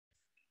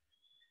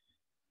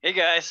Hey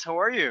guys, how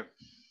are you?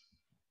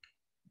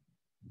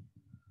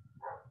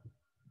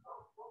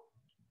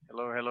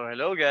 Hello, hello,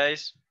 hello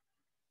guys.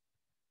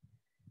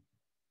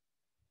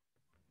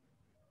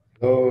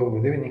 Hello,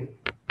 good evening.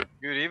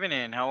 Good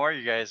evening. How are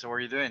you guys? How are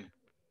you doing?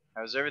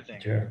 How's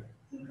everything? Yeah,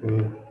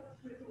 good.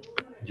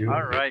 You?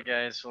 All right,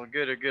 guys. Well,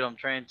 good, good. I'm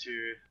trying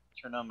to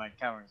turn on my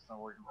camera. It's not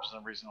working for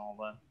some reason.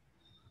 Hold on.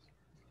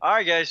 All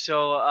right, guys.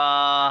 So,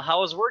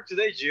 how was work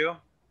today, Gio?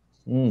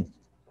 I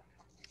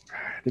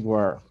think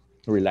we're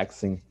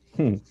relaxing.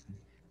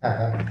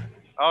 Uh-huh.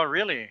 Oh,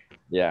 really?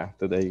 Yeah,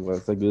 today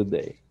was a good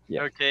day.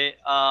 Yeah. Okay.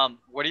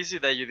 What is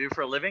it that you do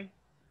for a living?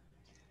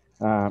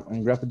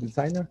 I'm graphic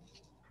designer.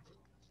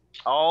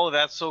 Oh,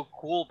 that's so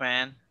cool,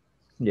 man.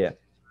 Yeah.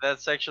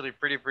 That's actually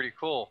pretty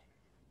cool.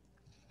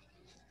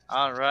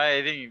 All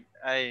right.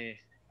 I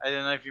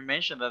don't know if you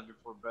mentioned that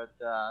before, but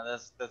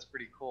that's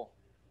pretty cool.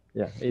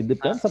 Yeah. It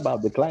depends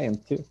about the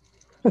client too.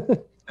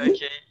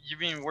 Okay. You've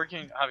been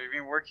working. Have you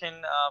been working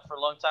for a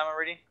long time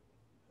already?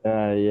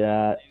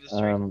 Yeah.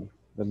 Industry?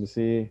 Let me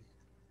see.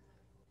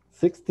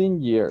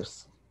 16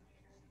 years.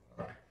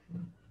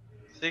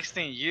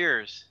 16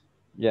 years.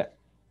 Yeah.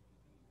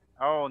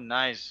 Oh,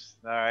 nice.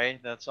 All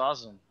right, that's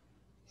awesome.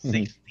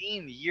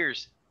 16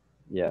 years.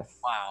 Yes.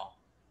 Wow.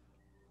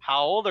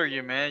 How old are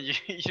you, man?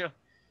 You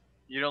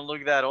don't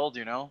look that old,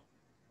 you know?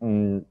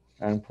 I'm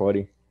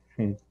 40.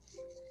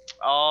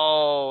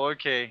 Oh,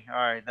 okay. All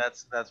right,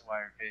 that's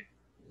why. Okay.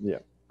 Yeah.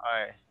 All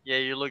right. Yeah,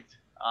 you looked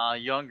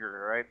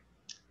younger, right?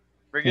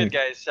 Very Hmm. good,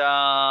 guys.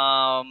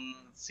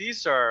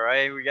 Caesar,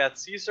 right? We got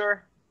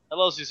Caesar.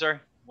 Hello,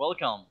 Caesar.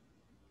 Welcome.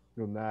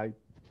 Good night,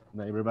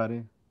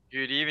 everybody.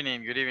 Good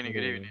evening. Good evening.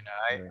 Good evening.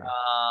 All right.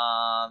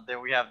 Yeah. Then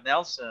we have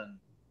Nelson.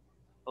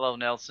 Hello,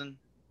 Nelson.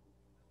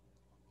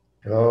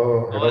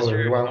 Hello, hello How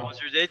everyone. was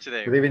your day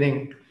today? Good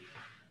evening.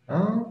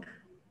 It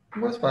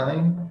was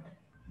fine.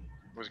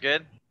 Was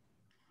good?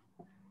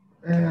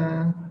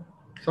 Uh,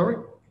 Sorry?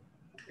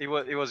 It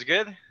was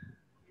good?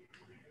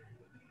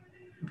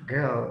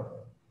 Yeah,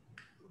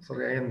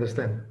 sorry, I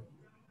understand.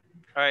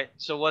 All right.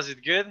 So was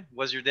it good?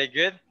 Was your day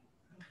good?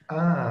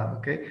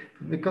 Okay.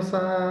 Because,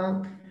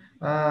 for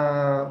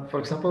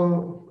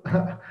example,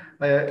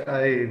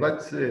 I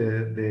watched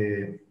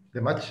the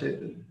match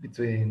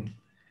between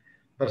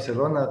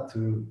Barcelona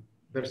to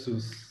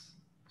versus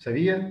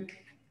Sevilla.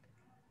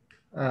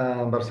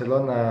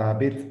 Barcelona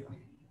beat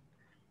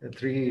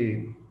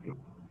 3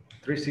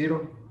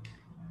 3-0,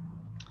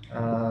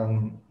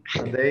 and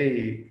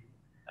they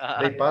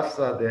passed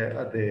at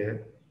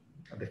the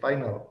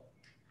final.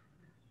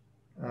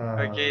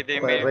 Okay,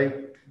 By rate,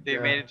 they yeah.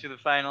 made it to the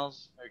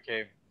finals.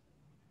 Okay.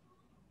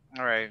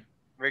 All right.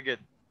 Very good.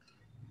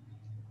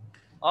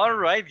 All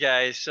right,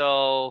 guys.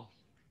 So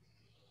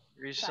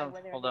here's some.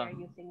 Hold on.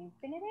 Using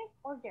infinitive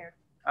or there.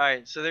 All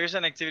right. So there's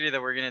an activity that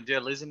we're gonna do,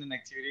 a listening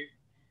activity.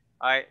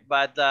 All right,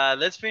 but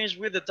let's finish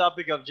with the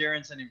topic of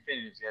gerunds and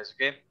infinitives, guys.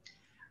 Okay.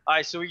 All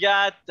right. So we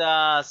got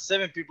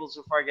 7 people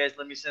so far, guys.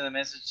 Let me send a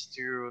message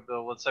to the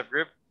WhatsApp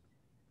group.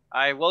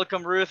 All right.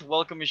 Welcome, Ruth.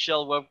 Welcome,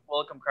 Michelle.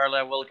 Welcome,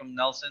 Carla. Welcome,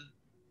 Nelson.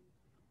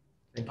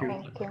 Thank you.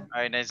 Thank you. All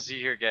right. Nice to see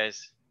you here,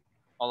 guys.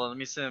 Hold on. Let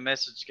me send a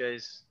message,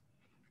 guys.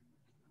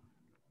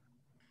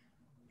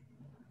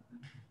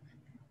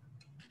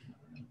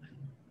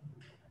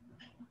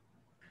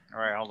 All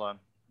right. Hold on.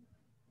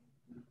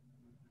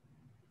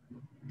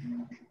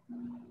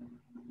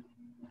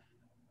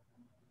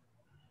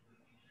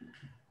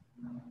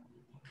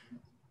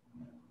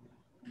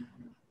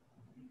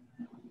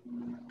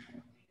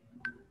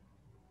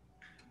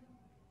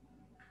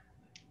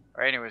 All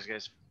right. Anyways,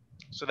 guys.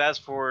 So that's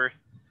for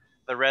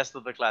the rest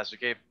of the class.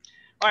 Okay.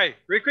 All right.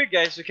 Real quick,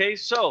 guys. Okay.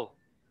 So,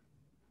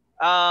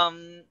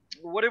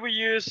 what do we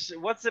use?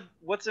 What's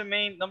the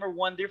main number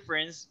one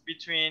difference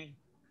between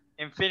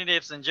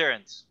infinitives and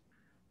gerunds?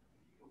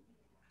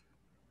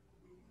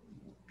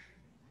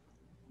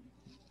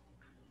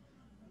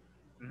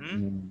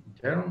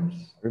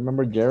 Gerunds.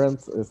 Remember,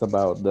 gerunds is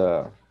about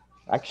the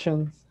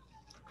actions,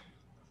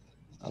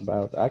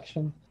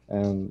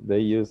 and they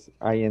use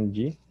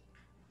ing.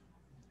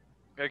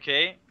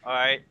 Okay. All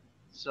right.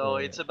 So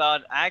it's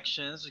about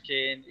actions.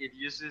 Okay, and it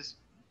uses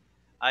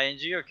ing.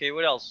 Okay.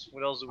 What else?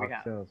 What else do we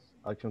have?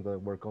 Actions that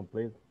were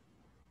complete,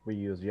 we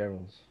use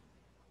gerunds.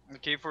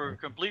 Okay, for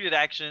completed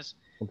actions,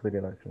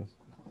 Completed actions.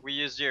 we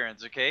use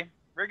gerunds. Okay.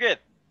 Very good.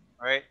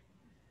 All right.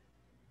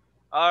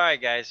 All right,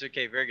 guys.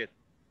 Okay. Very good.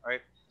 All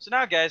right. So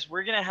now, guys,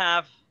 we're gonna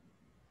have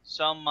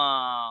some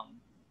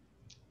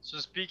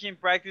speaking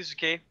practice.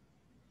 Okay.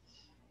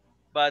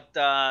 But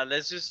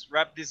let's just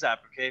wrap this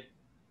up. Okay.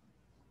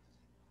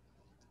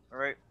 All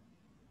right.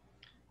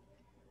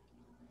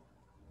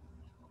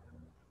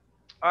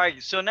 All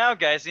right. So now,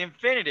 guys,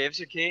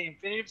 infinitives. Okay.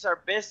 Infinitives are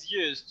best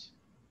used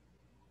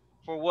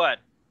for what?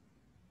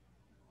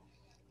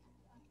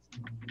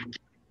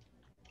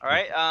 All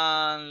right.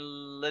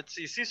 Let's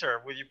see,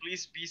 Caesar. Would you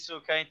please be so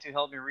kind to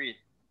help me read?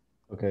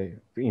 Okay,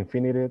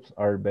 infinitives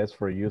are best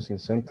for using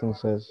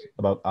sentences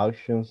about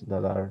actions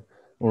that are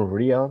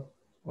unreal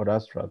or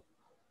abstract,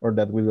 or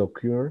that will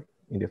occur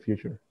in the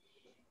future.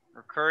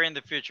 Occur in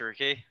the future,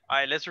 okay? All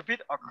right, let's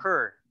repeat.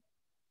 Occur.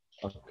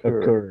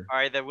 Occur. All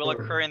right, that will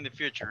occur in the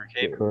future,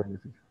 okay? Occur in the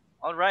future.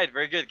 All right,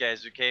 very good,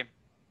 guys, okay?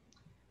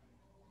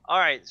 All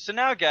right, so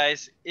now,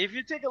 guys, if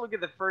you take a look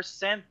at the first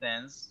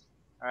sentence,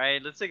 all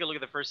right, let's take a look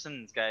at the first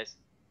sentence, guys.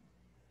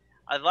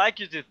 I'd like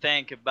you to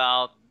think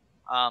about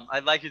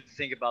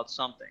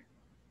something,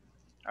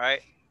 all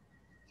right?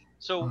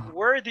 So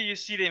where do you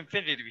see the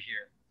infinitive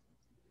here?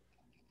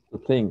 To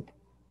think.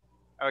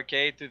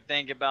 Okay, to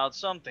think about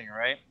something,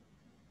 right?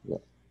 Yeah.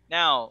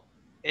 Now,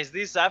 is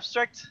this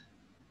abstract?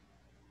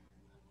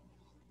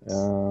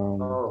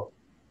 Oh,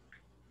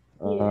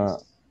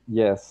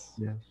 Yes.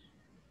 Yes.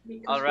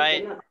 Because All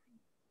right.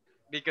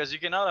 Because you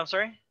cannot, I'm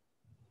sorry?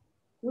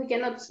 we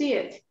cannot see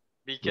it.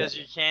 Because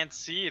you can't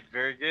see it.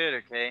 Very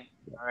good, okay.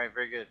 All right,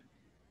 very good.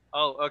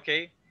 Oh,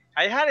 okay.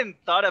 I hadn't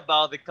thought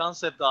about the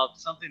concept of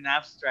something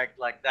abstract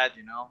like that,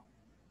 you know.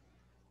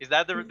 Is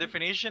that the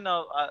definition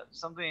of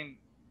something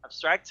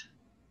abstract?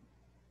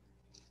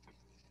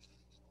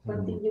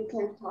 Something you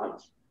can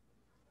touch.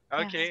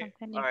 Okay. Yeah,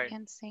 something All you right.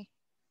 can see.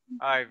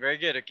 All right, very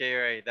good. Okay,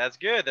 all right. That's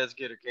good. That's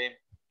good, okay.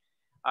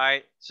 All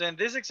right. So in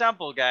this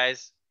example,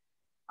 guys,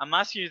 I'm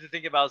asking you to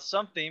think about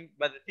something,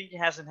 but the thing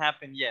hasn't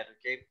happened yet,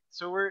 okay?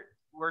 So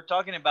we're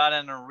talking about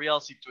an unreal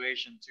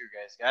situation too,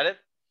 guys. Got it?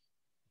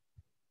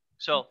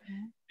 So,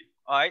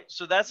 all right.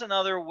 So that's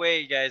another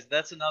way, guys.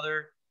 That's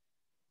another,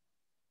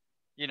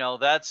 you know,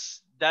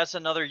 that's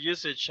another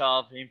usage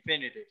of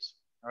infinitives.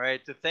 All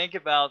right, to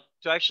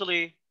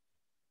actually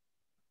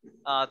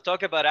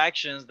talk about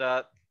actions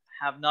that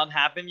have not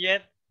happened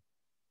yet,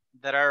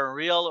 that are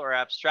real or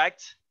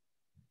abstract,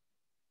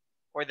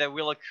 or that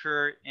will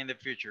occur in the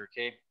future.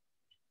 Okay.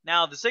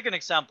 Now the second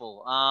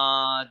example,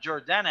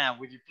 Jordana,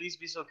 would you please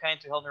be so kind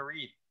to help me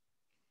read?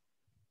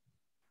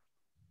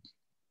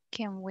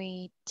 Can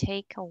we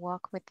take a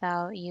walk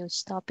without you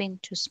stopping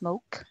to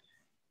smoke?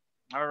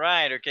 All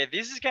right. Okay.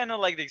 This is kind of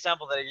like the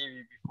example that I gave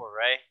you before,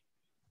 right?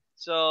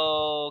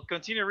 So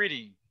continue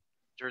reading,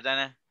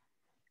 Jordana.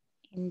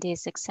 In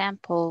this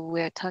example,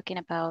 we're talking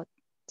about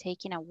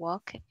taking a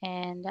walk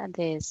and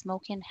the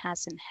smoking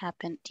hasn't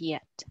happened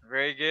yet.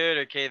 Very good.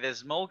 Okay, the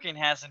smoking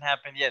hasn't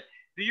happened yet.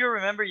 Do you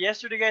remember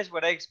yesterday, guys,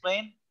 what I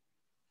explained?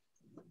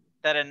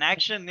 That an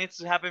action needs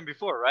to happen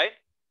before, right?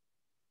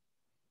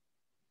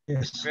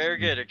 yes. Very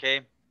good.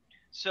 Okay.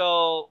 So,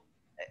 all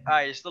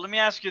right. So let me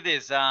ask you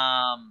this,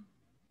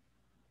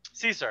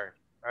 Caesar.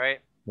 All right.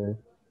 Okay.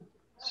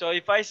 So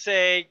if I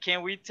say,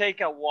 can we take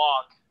a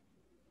walk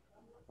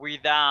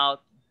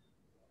without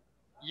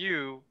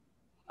you,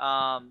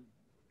 um,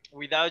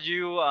 without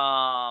you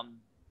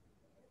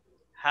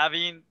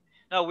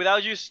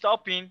without you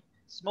stopping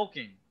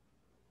smoking?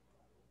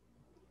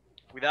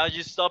 Without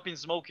you stopping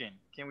smoking.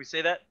 Can we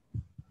say that?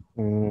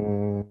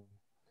 Mm,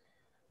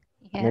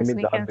 Yes, maybe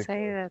we not can because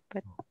say that,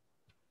 but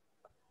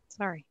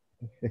sorry.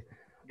 Go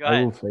I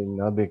ahead. will say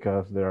not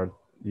because there are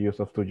use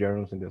of two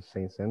gerunds in the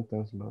same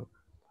sentence, but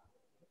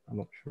I'm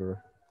not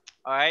sure.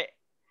 All right.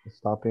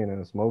 Stopping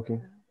and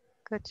smoking.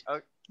 Good.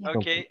 Yeah.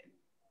 Okay.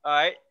 All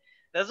right.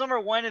 That's number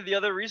one, and the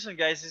other reason,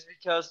 guys, is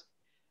because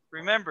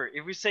remember,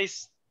 if we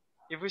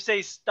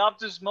say stop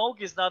to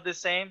smoke, is not the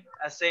same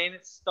as saying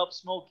stop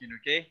smoking.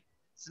 Okay.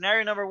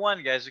 Scenario number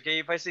one, guys. Okay.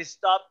 If I say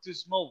stop to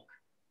smoke.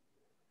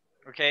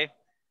 Okay.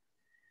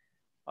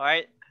 All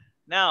right.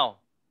 Now,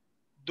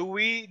 do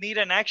we need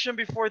an action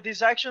before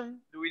this action?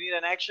 Do we need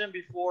an action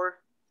before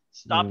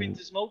stopping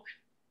to smoke?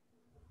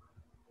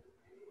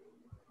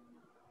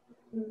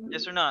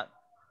 Yes or not?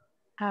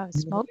 I've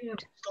smoked.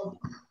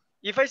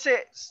 If I say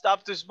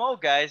stop to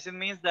smoke, guys, it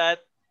means that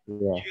Yes.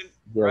 You, Yes,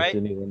 right?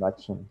 you need an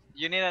action.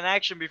 You need an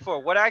action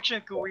before. What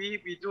action could we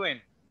be doing?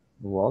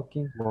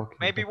 Walking.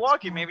 Maybe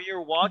walking. Maybe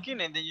you're walking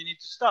and then you need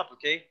to stop,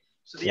 okay?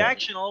 So the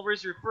action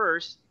always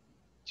refers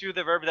to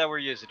the verb that we're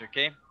using,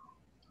 okay?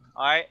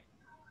 All right.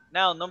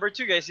 Now, number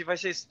two, guys, if I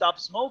say stop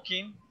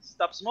smoking,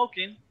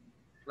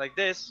 like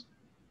this,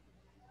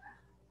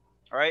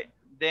 all right,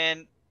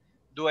 then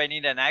do I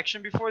need an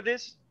action before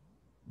this?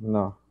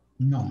 No.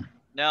 No.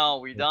 No,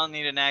 we don't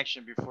need an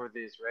action before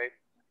this, right?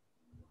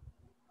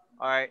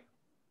 All right.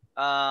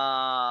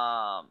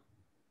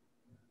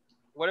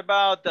 What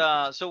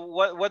about, so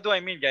what do I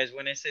mean, guys,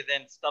 when I say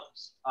then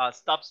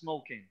stop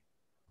smoking?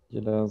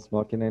 You don't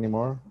smoking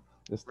anymore?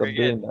 You stop Very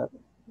good. doing that?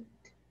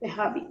 The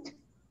habit.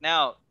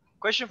 Now,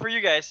 question for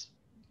you guys.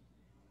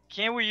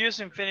 Can we use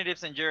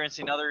infinitives and gerunds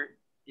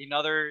in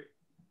other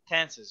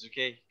tenses,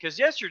 okay? Because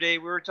yesterday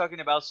we were talking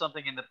about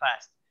something in the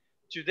past.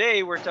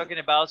 Today we're talking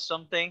about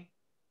something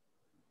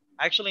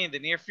actually in the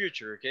near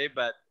future, okay?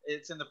 But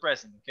it's in the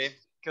present, okay?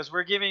 Because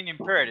we're giving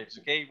imperatives,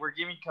 okay? We're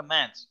giving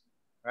commands,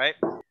 right?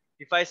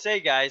 If I say,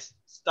 guys,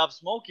 stop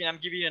smoking, I'm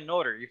giving you an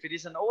order. If it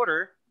is an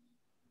order,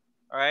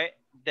 all right,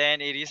 then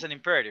it is an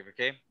imperative,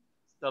 okay?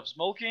 Stop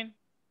smoking,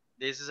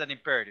 this is an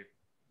imperative,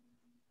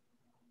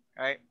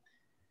 all right?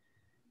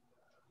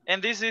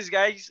 And this is,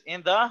 guys,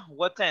 in the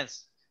what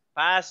tense?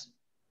 Past,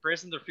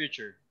 present, or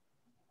future?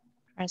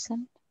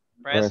 Present.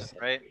 Present,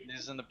 right?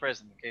 This is in the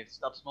present, okay?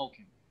 Stop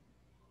smoking.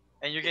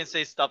 And you can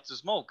say stop to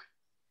smoke.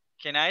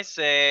 Can I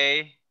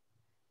say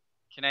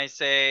Can I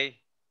say,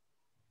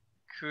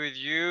 could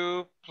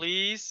you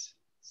please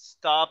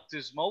stop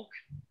to smoke?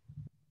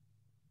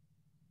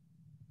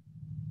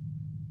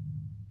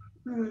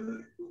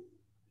 Hmm.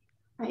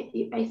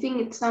 I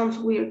think it sounds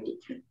weird,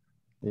 teacher.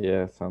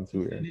 Yeah, sounds In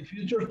weird. the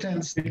future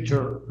tense,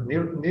 future,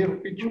 near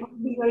future.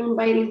 We are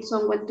inviting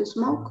someone to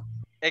smoke.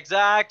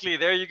 Exactly.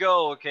 There you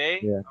go. Okay.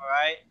 Yeah. All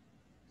right.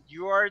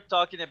 You are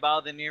talking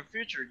about the near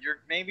future.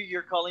 Maybe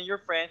you're calling your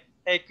friend.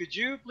 Hey, could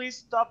you please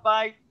stop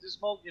by to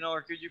smoke? You know,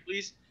 or could you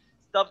please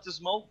stop to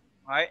smoke?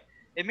 All right.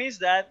 It means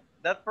that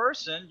that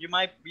person, you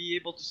might be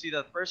able to see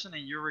that person,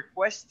 and you're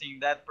requesting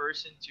that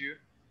person to,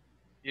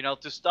 you know,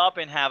 to stop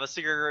and have a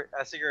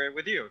cigarette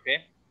with you. Okay.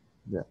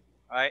 Yeah.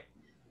 All right.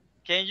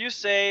 Can you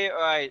say, all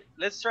right?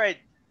 Let's try it.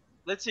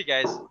 Let's see,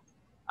 guys.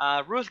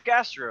 Ruth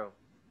Castro.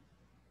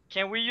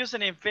 Can we use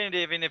an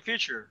infinitive in the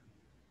future?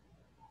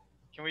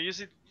 Can we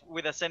use it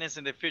with a sentence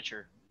in the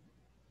future?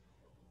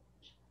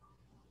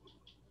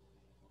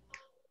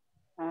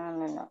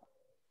 No.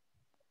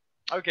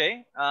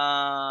 Okay.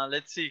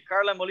 Let's see.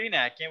 Carla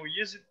Molina. Can we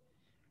use it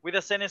with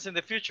a sentence in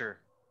the future?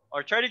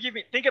 Or try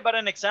to think about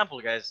an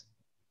example, guys.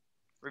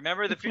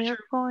 Remember the future?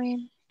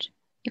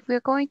 If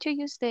we're going to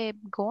use the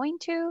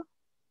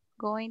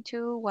going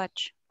to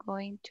watch,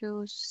 going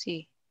to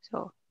see.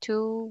 So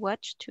to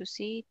watch, to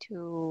see,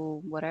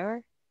 to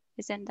whatever.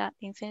 Isn't that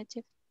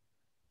infinitive?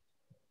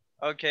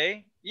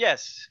 Okay.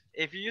 Yes.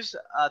 If you use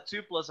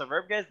to plus a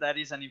verb, guys, that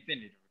is an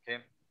infinitive.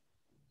 Okay.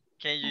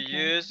 Can you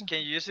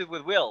use it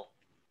with will?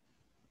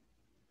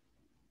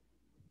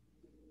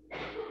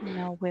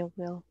 No,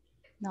 will.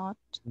 Not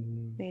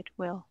with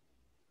will.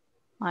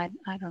 I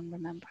don't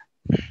remember.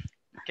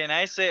 Can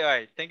I say, all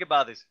right, think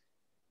about this.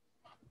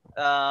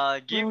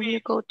 Will you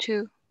go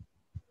to?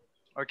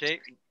 Okay.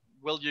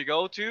 Will you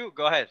go to?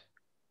 Go ahead.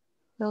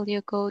 Will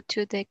you go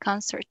to the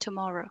concert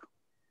tomorrow?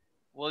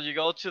 Will you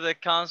go to the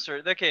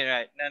concert? Okay,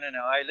 right. No.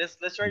 All right, let's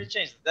try to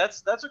change.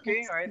 That's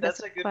okay. All right,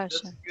 that's a good. All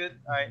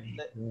right.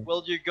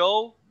 Will you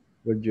go?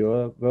 Would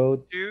you go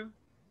to?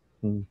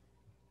 Hmm.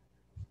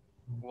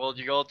 Will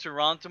you go to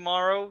run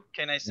tomorrow?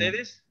 Can I say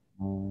this?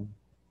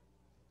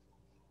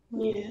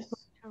 Yes.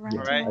 All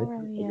right.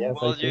 Yes,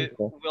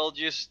 Will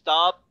you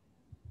stop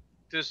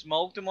to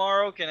smoke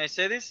tomorrow? Can I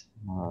say this?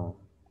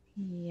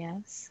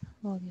 Yes.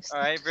 Will you All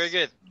right, very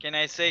good. Can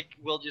I say,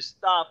 will you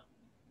stop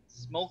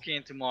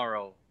smoking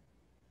tomorrow?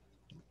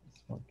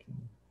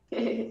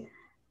 Yes.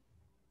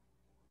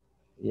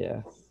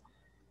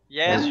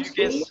 Yes, you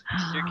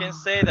can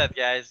say that,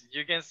 guys.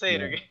 You can say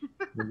it again.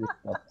 Will you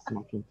stop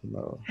smoking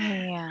tomorrow?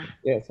 Yeah.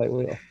 Yes, I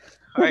will.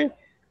 All right.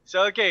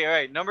 So, okay, all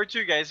right. Number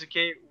 2, guys,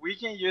 okay, we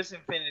can use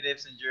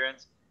infinitives in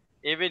gerunds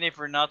even if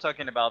we're not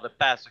talking about the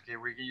past, okay?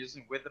 We can use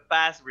it with the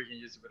past, we can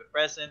use it with the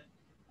present,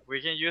 we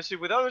can use it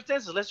with other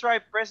tenses. Let's try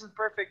present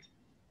perfect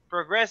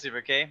progressive,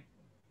 okay?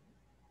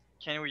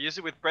 Can we use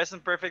it with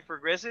present perfect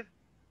progressive?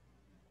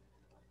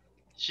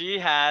 She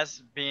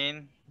has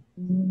been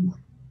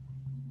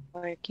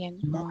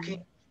working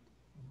on.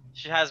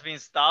 She has been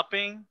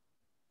stopping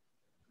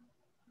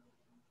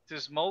to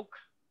smoke.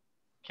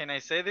 Can I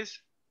say this?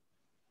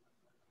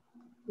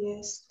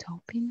 Yes.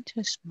 Stopping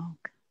to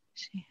smoke.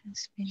 She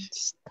has been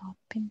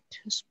stopping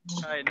to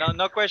smoke. All right,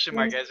 no question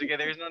mark, guys. Okay,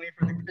 there is no need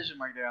for the question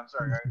mark there. I'm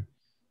sorry. All right.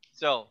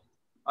 So, all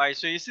right.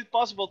 So, is it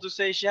possible to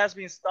say she has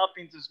been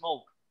stopping to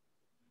smoke?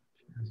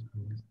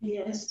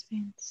 Yes. Has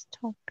been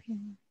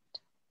stopping.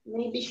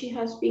 Maybe she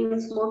has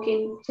been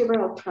smoking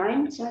several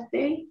times a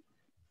day.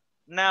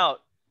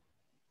 Now,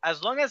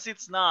 as long as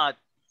it's not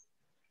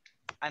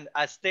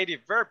a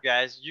stative verb,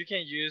 guys, you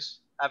can use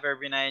a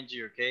verb in ing.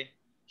 Okay.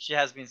 She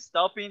has been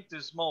stopping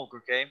to smoke.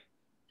 Okay.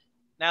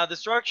 Now the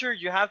structure,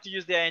 you have to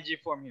use the ing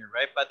form here,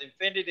 right? But the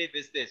infinitive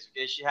is this,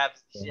 okay? She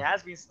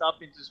has been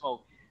stopping to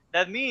smoke.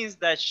 That means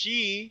that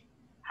she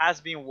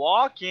has been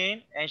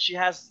walking and she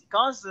has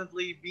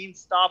constantly been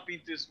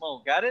stopping to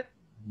smoke. Got it?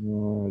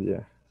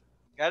 Yeah.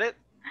 Got it?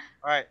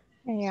 All right.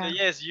 Yeah. So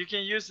yes, you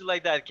can use it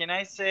like that. Can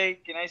I say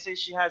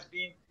she has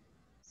been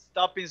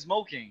stopping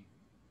smoking?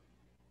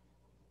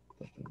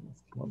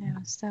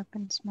 No,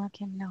 stopping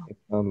smoking, no.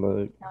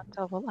 Not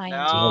double ing.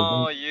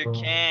 No, you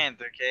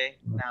can't, okay?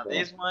 Now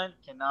this one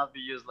cannot be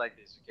used like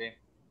this, okay?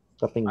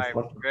 Stopping all right,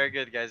 smoking. very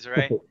good, guys, all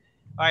right? All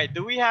right,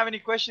 do we have any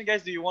questions,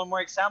 guys? Do you want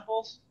more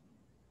examples?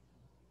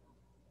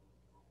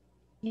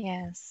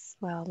 Yes,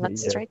 well,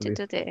 let's try to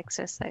do the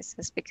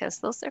exercises because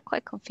those are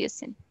quite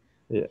confusing.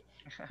 Yeah.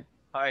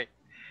 All right,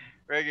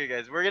 very good,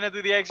 guys. We're gonna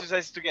do the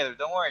exercise together.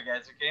 Don't worry,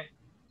 guys, okay?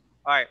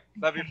 All right,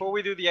 but before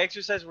we do the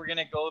exercise, we're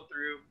gonna go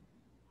through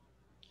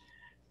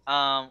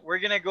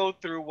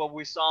what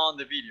we saw on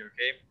the video,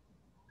 okay?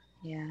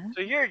 Yeah.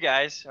 So here,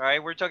 guys, all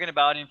right, we're talking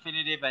about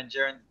infinitive and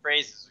gerund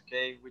phrases,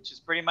 okay, which is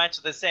pretty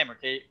much the same,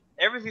 okay?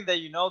 Everything that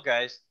you know,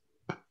 guys,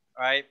 all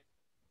right,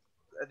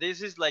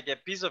 this is like a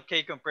piece of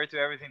cake compared to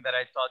everything that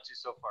I taught you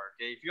so far,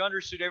 okay? If you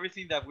understood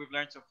everything that we've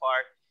learned so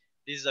far,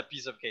 this is a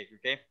piece of cake,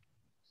 okay?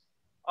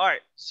 All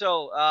right,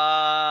 so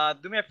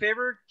do me a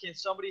favor. Can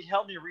somebody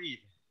help me read?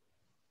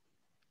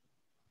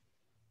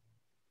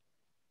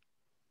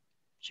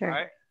 Sure. All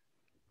right.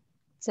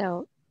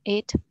 So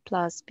It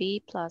plus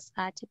be plus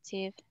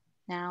adjective,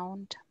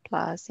 noun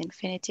plus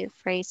infinitive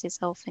phrase is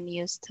often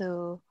used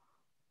to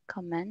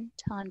comment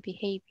on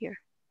behavior.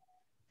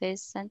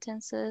 These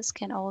sentences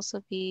can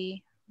also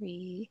be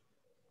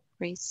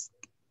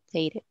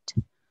restated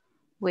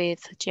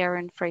with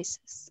gerund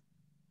phrases.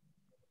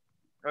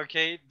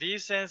 Okay,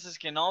 these sentences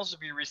can also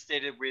be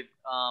restated with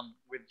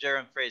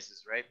gerund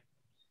phrases, right?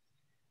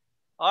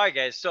 All right,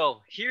 guys.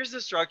 So here's the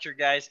structure,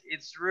 guys.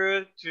 It's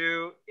rude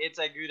to, it's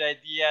a good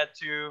idea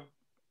to.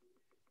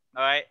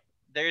 All right,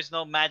 there's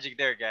no magic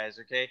there, guys.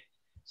 Okay.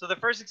 So the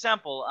first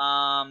example,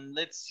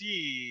 let's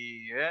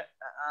see,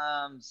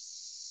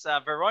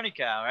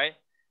 Veronica, all right?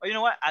 Oh, you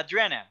know what?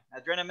 Adriana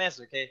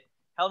Mesa, okay?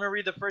 Help me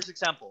read the first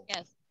example.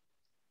 Yes.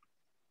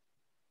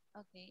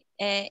 Okay.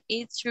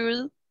 It's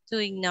rude to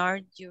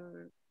ignore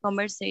your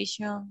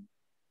conversation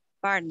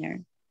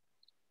partner.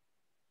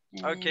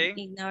 Okay.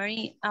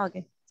 Ignoring. Oh,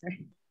 okay.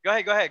 Sorry. Go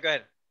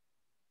ahead.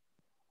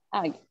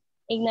 Okay.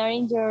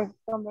 Ignoring your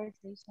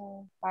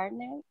conversation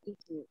partner is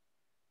rude.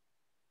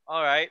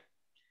 All right.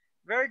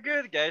 Very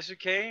good, guys.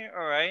 Okay.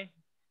 All right.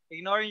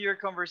 Ignoring your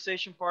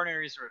conversation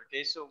partner is rude.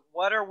 Okay. So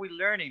what are we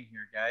learning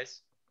here,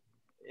 guys?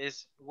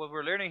 What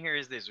we're learning here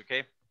is this.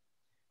 Okay.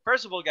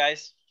 First of all,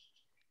 guys,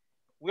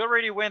 we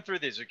already went through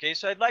this. Okay.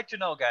 So I'd like to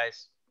know,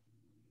 guys.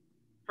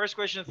 First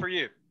question for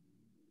you.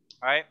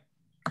 All right.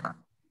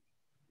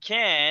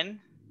 Can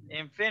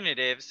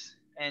infinitives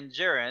and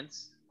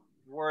gerunds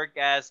work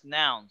as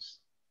nouns?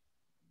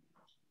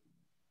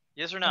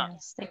 Yes or no?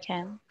 Yes, they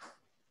can.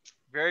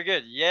 Very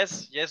good.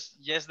 Yes,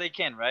 they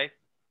can, right?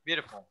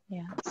 Beautiful.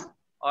 Yes.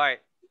 All right.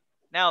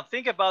 Now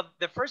think about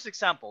the first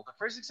example. The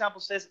first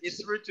example says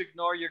it's rude to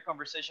ignore your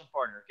conversation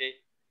partner, okay?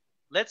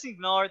 Let's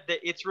ignore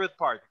the it's rude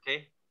part,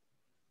 okay?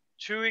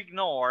 To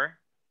ignore.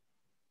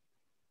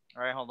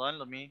 All right, hold on.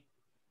 Let me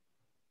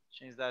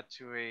change that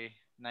to a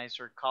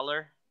nicer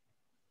color.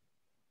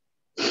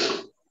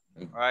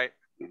 All right.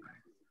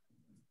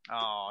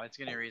 Oh, it's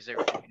gonna erase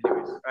everything.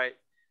 Anyways, all right.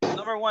 So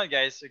number one,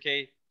 guys.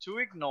 Okay, to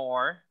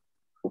ignore.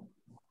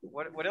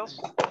 What else?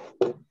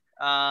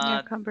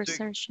 Your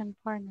conversation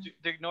partner.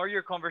 To ignore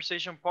your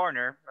conversation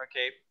partner.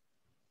 Okay.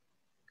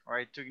 All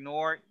right. To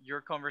ignore your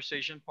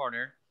conversation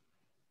partner.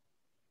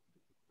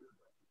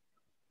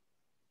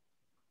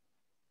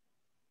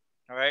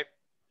 All right.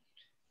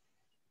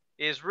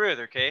 Is rude.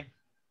 Okay.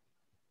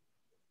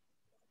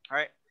 All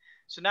right.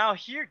 So now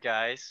here,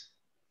 guys.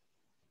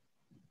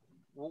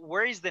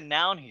 Where is the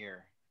noun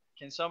here?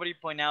 Can somebody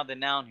point out the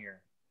noun here?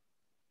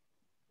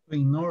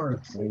 Ignore.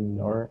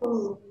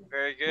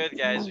 Very good,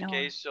 guys.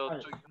 Okay, so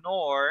to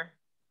ignore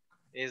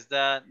is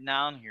the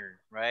noun here,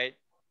 right?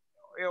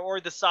 Or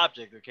the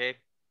subject, okay?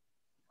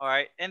 All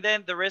right, and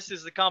then the rest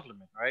is the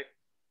complement, right?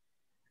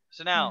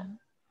 So now,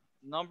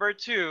 number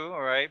two,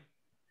 all right?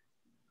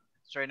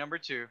 Sorry, number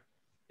two,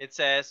 it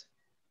says,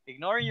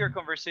 ignoring your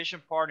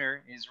conversation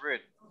partner is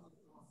rude,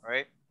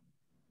 right?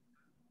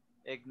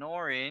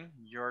 Ignoring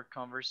your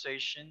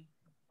conversation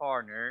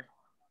partner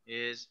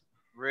is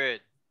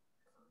rude.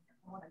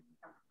 All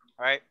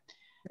right.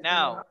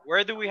 Now,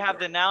 where do we have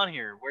the noun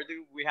here? Where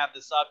do we have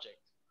the subject?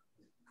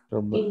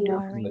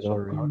 Ignoring.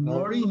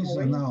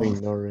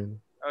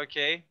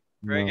 Okay.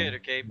 Very good.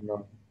 Okay.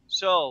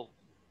 So,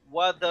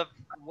 what the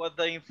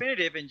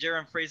infinitive and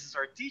gerund phrases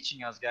are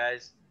teaching us,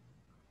 guys,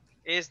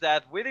 is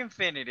that with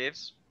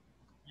infinitives,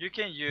 you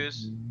can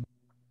use.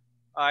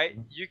 All right.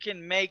 You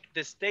can make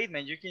the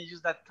statement. You can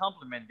use that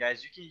complement,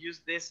 guys. You can use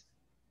this.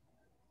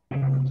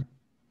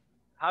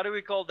 How do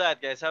we call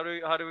that, guys? How do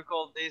we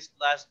call this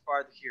last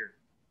part here?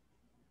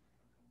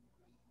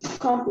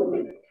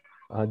 Complement.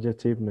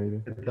 Adjective,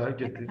 maybe.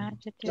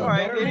 Adjective. All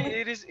right,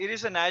 it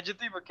is an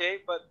adjective, okay,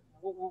 but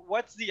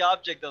what's the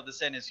object of the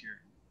sentence here?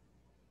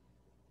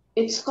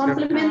 It's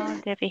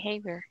complement. The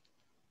behavior.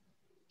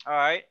 All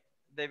right,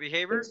 the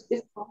behavior.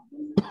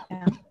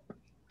 Yeah.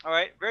 All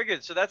right, very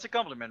good. So that's a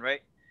complement,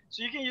 right?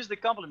 So you can use the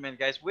complement,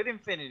 guys, with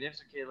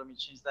infinitives. Okay, let me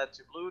change that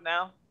to blue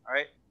now. All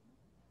right,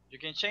 you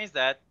can change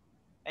that,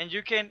 and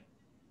you can.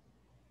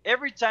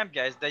 Every time,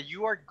 guys, that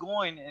you are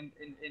going and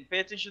pay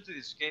attention to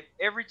this, okay?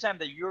 Every time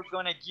that you're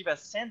going to give a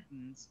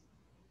sentence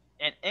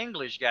in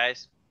English,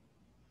 guys,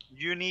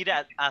 you need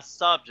a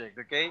subject,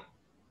 okay?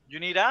 You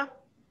need a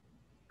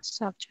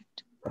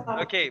subject.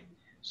 Okay,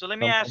 so let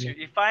me ask you,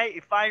 if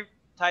I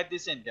type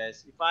this in,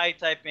 guys, if I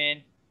type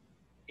in,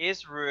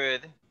 is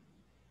rude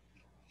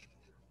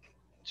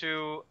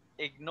to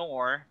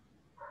ignore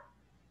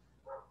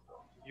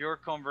your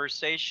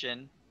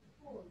conversation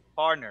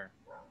partner.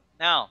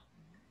 Now,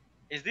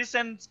 is this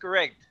sentence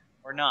correct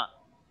or not?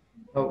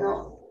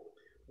 No.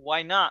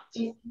 Why not?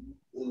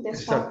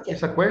 It's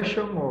a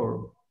question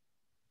or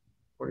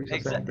is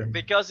a sentence?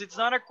 Because it's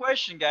not a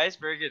question, guys.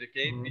 Very good,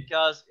 okay?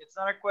 Because it's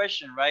not a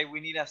question, right? We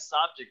need a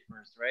subject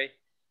first, right?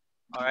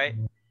 All right?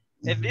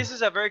 And this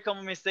is a very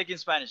common mistake in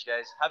Spanish,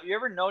 guys. Have you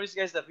ever noticed,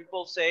 guys, that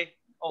people say,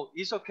 oh,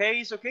 it's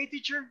okay,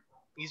 teacher?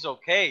 It's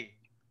okay.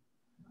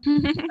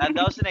 That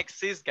doesn't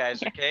exist,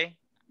 guys, okay?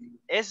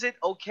 Is it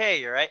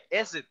okay, right?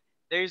 Is it?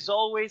 There's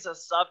always a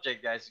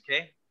subject, guys,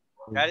 okay?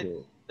 Got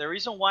it? the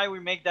reason why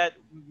we make that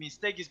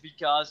mistake is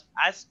because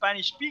as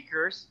Spanish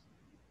speakers,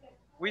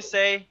 we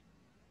say,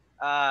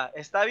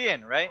 está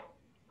bien, right?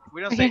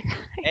 We don't say,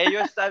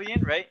 ello está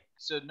bien, right?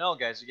 So no,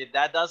 guys, okay,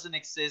 that doesn't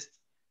exist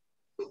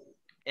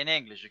in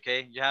English,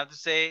 okay? You have to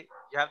say,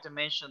 you have to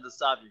mention the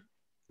subject.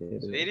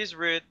 So it is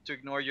rude to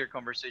ignore your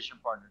conversation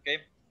partner,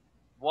 okay?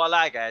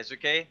 Voila, guys,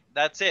 okay?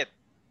 That's it.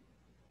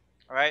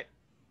 All right?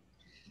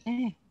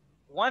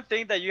 One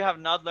thing that you have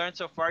not learned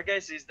so far,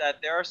 guys, is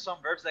that there are some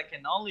verbs that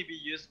can only be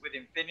used with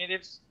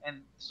infinitives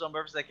and some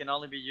verbs that can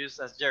only be used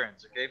as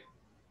gerunds, okay?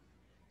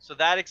 So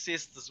that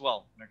exists as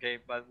well, okay?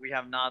 But we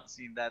have not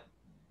seen that.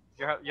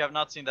 You have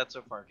not seen that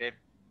so far, okay?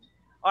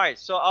 All right,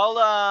 so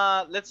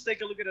let's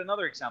take a look at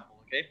another example,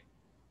 okay?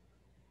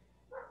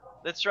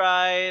 Let's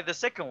try the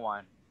second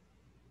one.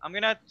 I'm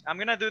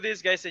gonna do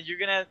this, guys, and you're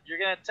gonna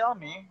tell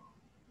me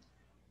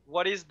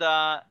what is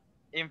the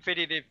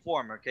infinitive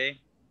form,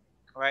 okay?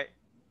 All right.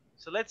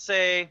 So let's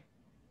say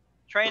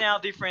trying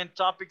out different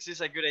topics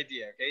is a good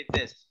idea, okay?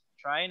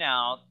 Trying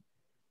out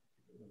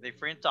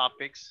different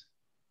topics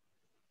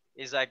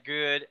is a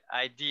good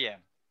idea,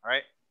 all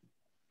right?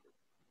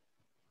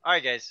 All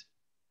right, guys.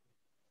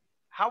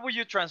 How will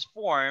you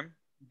transform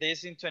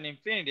this into an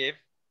infinitive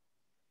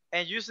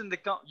and using the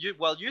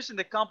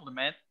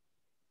complement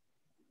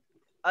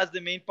as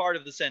the main part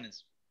of the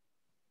sentence?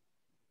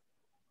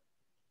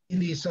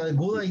 It is a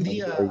good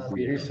idea.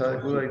 It is a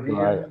good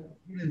idea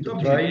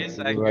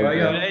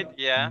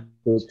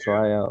to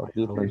try out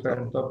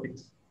different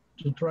topics.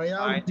 To try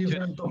out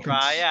different topics.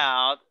 Try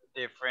out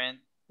different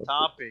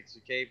topics.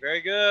 Okay,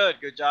 very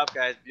good. Good job,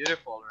 guys.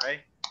 Beautiful,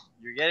 right?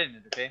 You're getting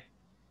it, okay?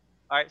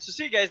 All right, so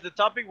see, guys, the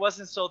topic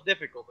wasn't so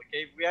difficult,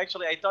 okay?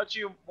 I taught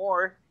you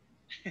more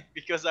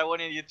because I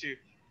wanted you to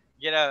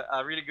get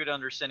a really good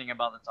understanding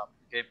about the topic,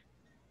 okay?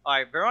 All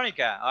right,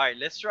 Veronica. All right,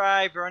 let's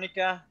try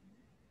Veronica.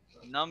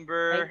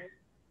 Number.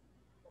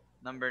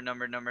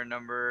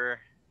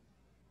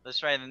 Let's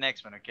try the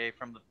next one, okay,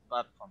 from the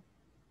platform.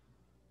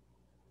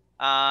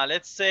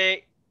 Let's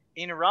say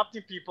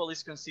interrupting people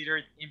is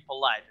considered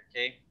impolite,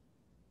 okay?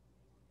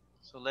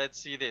 So let's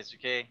see this,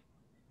 okay?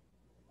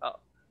 Oh,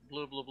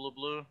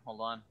 blue.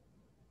 Hold on.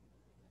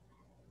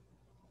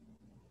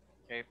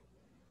 Okay.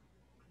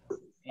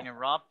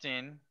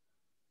 Interrupting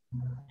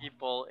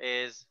people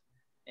is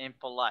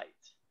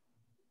impolite.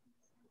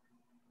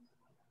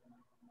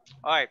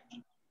 All right.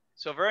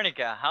 So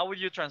Veronica, how would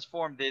you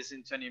transform this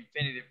into an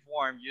infinitive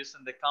form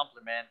using the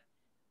complement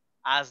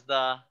as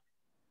the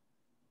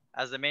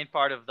main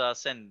part of the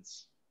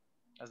sentence,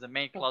 as the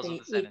main clause of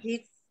the sentence?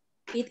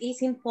 It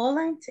is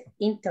impolite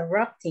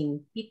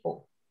interrupting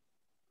people.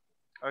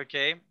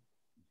 Okay.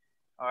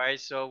 All right.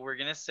 So we're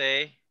gonna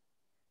say,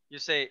 you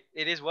say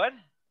it is what?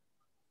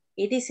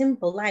 It is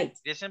impolite.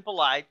 It is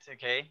impolite.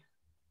 Okay.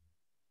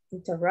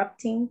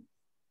 Interrupting.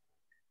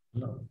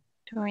 No.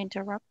 To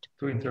interrupt.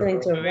 To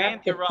interrupt,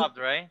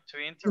 right? To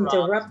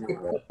interrupt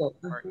people.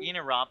 Or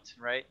interrupt,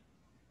 right?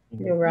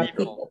 Interrupt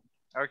people.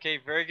 Okay,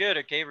 very good.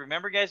 Okay,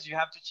 remember, guys, you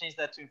have to change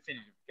that to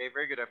infinitive. Okay,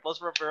 very good. Plus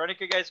for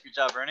Veronica, guys. Good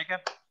job, Veronica.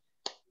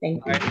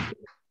 Thank you. All right.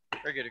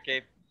 Very good.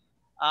 Okay.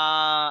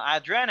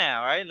 Adriana,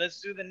 all right,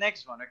 let's do the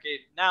next one. Okay,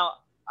 now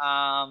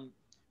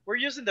we're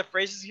using the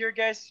phrases here,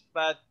 guys,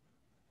 but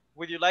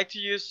would you like to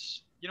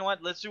use, you know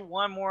what, let's do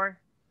one more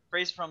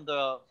phrase from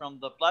the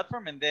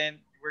platform, and then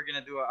we're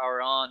gonna do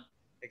our own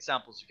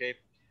examples. Okay.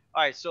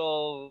 All right,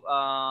 so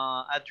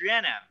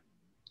Adriana,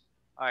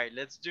 all right,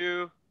 let's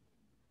do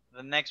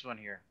the next one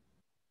here,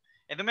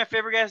 and do me a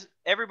favor, guys,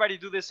 everybody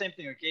do the same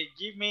thing. Okay,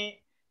 give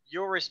me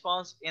your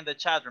response in the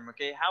chat room.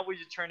 Okay, how would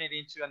you turn it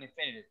into an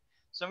infinitive?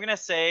 So I'm gonna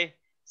say,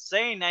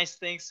 saying nice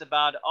things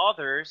about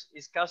others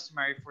is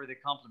customary for the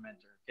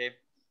complementer, okay?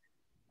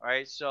 All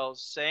right, so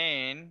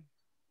saying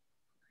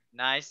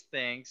nice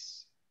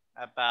things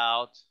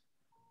about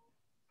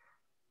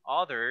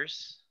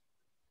others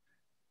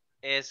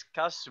is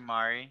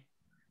customary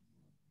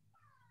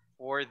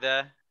for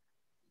the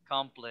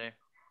complementer,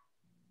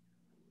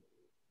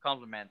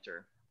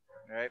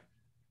 right?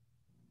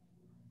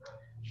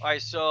 All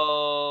right, so,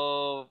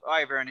 all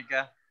right,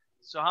 Veronica.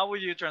 So how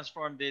would you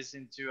transform this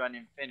into an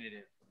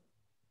infinitive?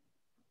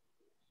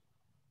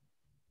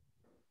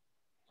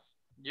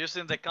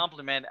 Using the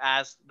complement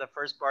as the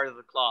first part of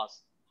the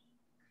clause.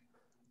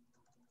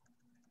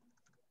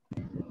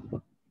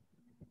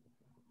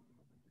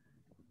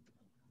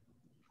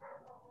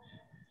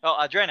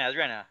 Oh,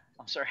 Adriana.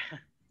 I'm sorry.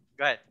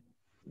 Go ahead.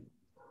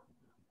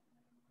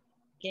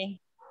 Okay.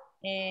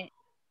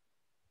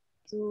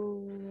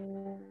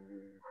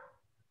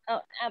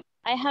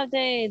 I have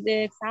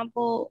the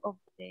example of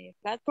the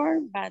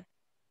platform, but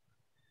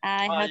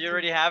I have you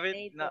already have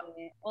it? No.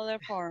 The other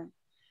form.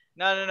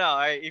 No. All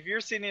right, if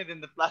you're seeing it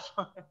in the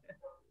platform.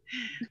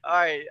 All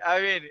right, all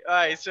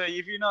right, so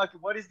if you know,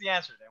 what is the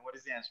answer then? What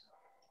is the answer?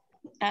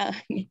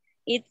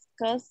 It's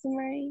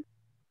customary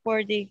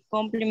for the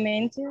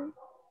complementer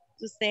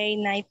to say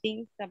nice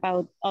things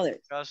about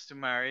others.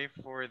 Customary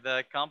for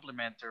the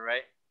complementer,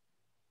 right?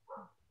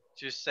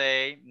 To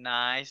say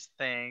nice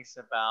things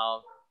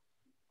about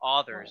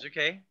others.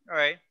 Okay, all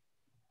right.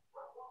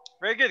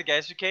 Very good,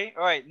 guys. Okay.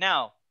 All right.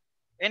 Now,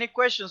 any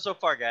questions so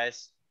far,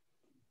 guys?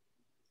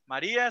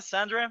 Maria,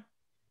 Sandra,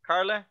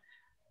 Carla.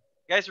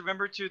 Guys,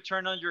 remember to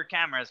turn on your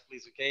cameras,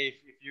 please, okay,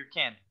 if you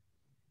can.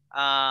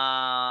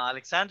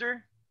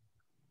 Alexander?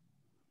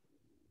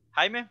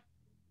 Jaime?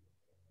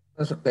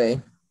 That's okay.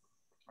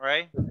 All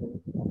right.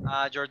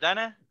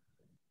 Jordana?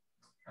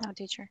 No,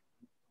 teacher.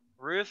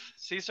 Ruth?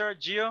 Cesar?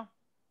 Gio?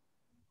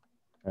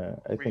 I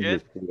We think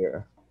good? it's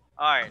clear.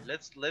 All right,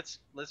 let's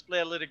play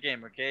a little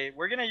game, okay?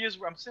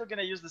 I'm still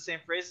gonna use the same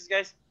phrases,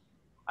 guys.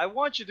 I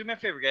want you to do me a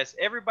favor, guys.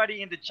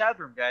 Everybody in the chat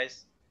room,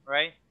 guys,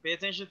 right? Pay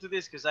attention to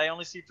this because I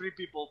only see 3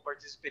 people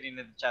participating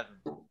in the chat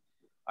room. All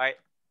right,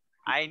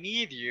 I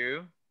need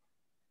you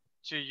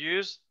to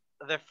use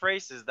the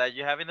phrases that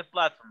you have in the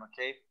platform,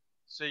 okay?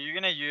 So you're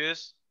gonna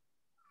use,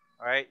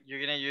 all right,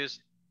 you're gonna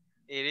use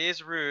it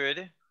is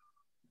rude,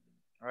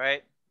 all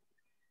right?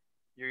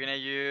 You're gonna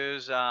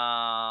use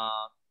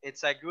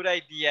it's a good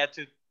idea,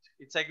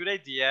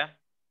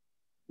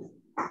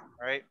 all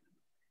right?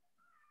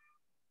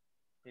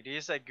 It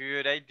is a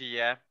good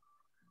idea.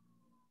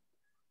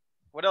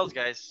 What else,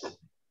 guys?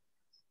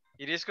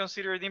 It is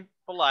considered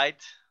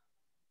impolite.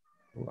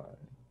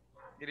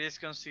 It is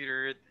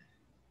considered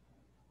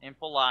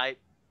impolite.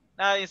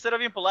 Now, instead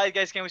of impolite,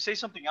 guys, can we say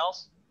something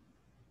else?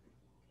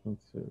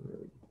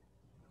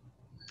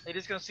 It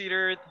is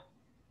considered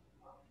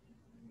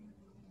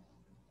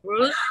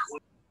Rude.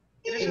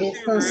 It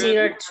is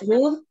considered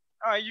rude.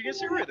 All right, you can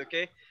say rude,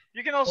 okay?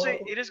 You can also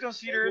say it is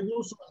considered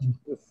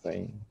The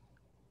same.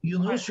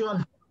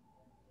 Unusual.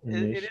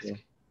 It is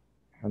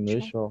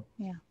Unusual.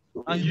 Yeah.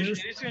 unusual.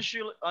 It is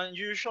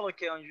unusual.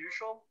 Okay,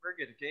 unusual. Very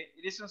good. Okay,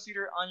 it is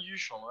considered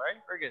unusual. Right?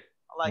 Very good.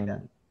 I like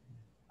that.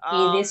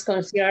 It is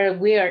considered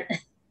weird.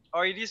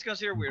 Or it is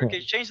considered weird.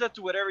 Okay, change that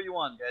to whatever you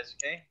want, guys.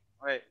 Okay.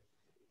 All right.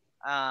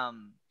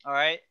 All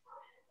right.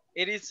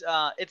 It is.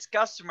 It's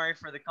customary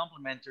for the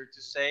complementer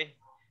to say.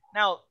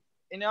 Now,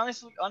 and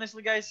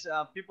honestly, guys,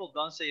 people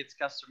don't say it's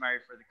customary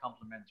for the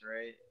complementer,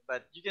 right?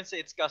 But you can say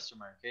it's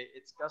customary. Okay,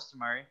 it's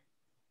customary.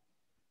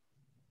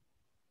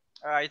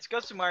 All right, it's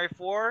customary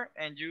for,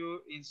 and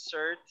you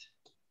insert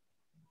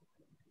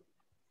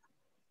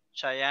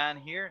Cheyenne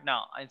here.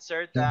 No,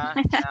 insert that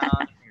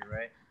down here,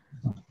 right?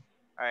 All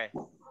right.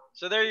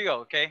 So there you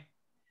go. Okay.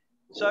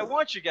 So I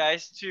want you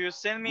guys to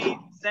send me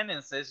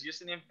sentences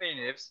using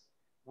infinitives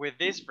with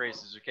these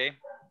phrases. Okay.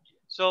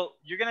 So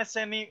you're gonna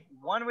send me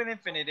one with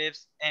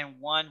infinitives and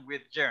one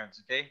with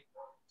gerunds. Okay.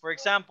 For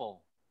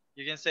example,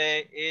 you can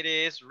say it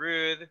is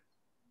rude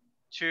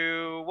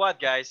to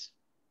what, guys?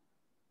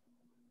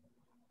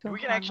 We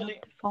can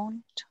actually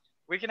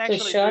to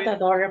shut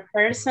another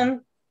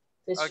person.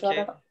 To shut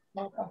Okay.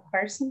 another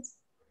persons.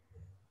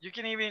 You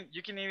can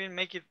even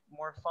make it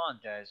more fun,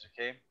 guys.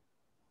 Okay.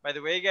 By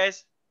the way,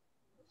 guys,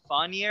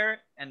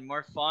 funnier and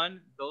more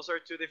fun, those are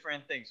two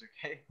different things.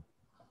 Okay.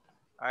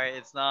 All right.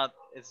 It's not.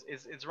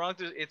 It's wrong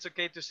to. It's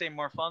okay to say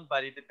more fun,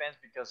 but it depends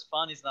because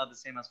fun is not the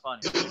same as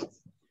funny.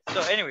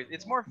 So, anyways,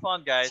 it's more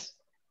fun, guys,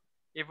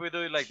 if we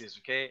do it like this.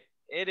 Okay.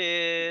 It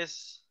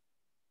is.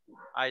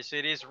 So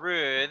it is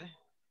rude.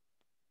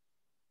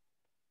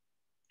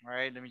 All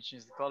right. Let me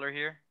change the color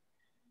here.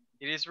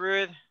 It is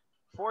rude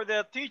for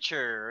the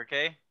teacher.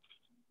 Okay.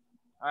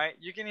 All right.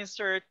 You can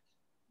insert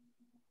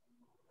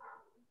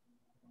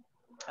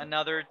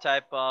another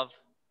type of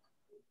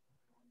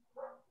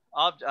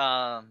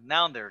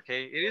noun there.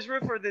 Okay. It is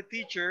rude for the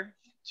teacher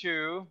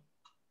to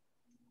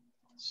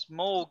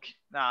smoke.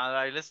 Nah,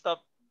 right, let's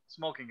stop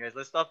smoking, guys.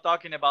 Let's stop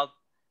talking about,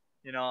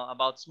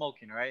 about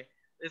smoking, right?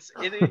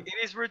 It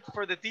is rude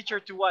for the teacher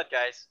to what,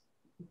 guys?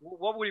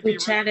 What would it be?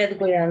 To chat it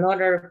with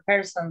another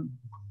person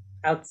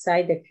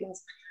outside the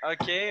class.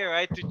 Okay,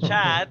 right. To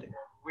chat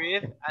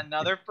with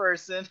another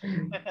person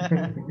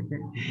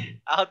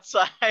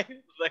outside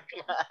the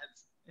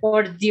class.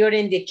 Or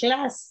during the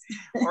class.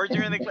 Or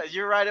during the class.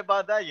 You're right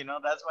about that.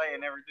 That's why I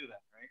never do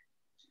that, right?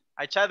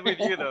 I chat with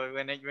you though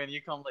when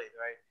you come late,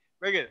 right?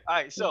 Very good. All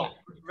right, so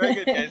very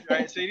good, guys.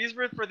 Right. So it is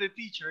rude for the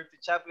teacher to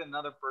chat with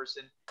another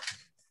person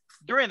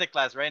during the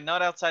class, right?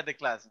 Not outside the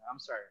class. I'm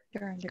sorry.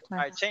 During the class.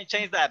 All right,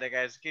 change that,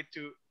 guys. Get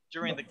to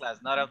during the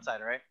class, not outside,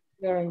 right?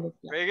 During the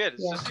class. Very good.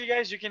 Yeah. So see,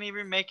 guys, you can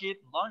even make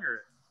it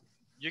longer.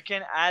 You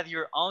can add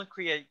your own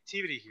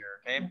creativity here,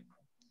 okay?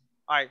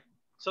 All right.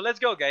 So let's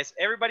go, guys.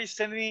 Everybody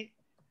send me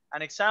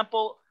an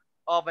example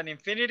of an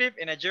infinitive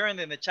and a gerund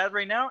in the chat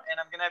right now, and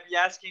I'm gonna be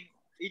asking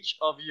each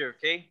of you,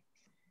 okay?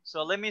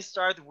 So let me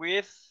start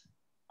with.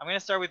 I'm gonna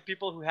start with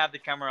people who have the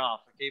camera off,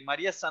 okay?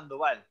 Maria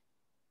Sandoval.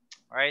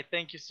 All right,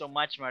 thank you so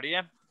much,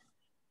 Maria.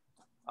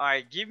 All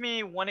right, give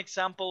me one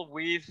example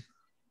with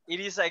it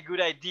is a good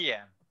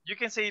idea. You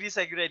can say it is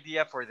a good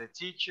idea for the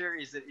teacher.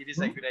 It is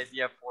a good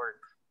idea for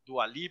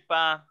Dua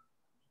Lipa.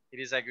 It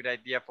is a good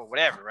idea for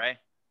whatever, right?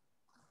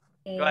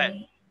 Go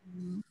ahead.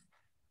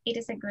 It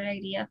is a good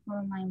idea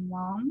for my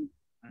mom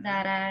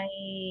that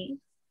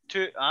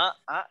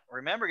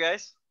remember,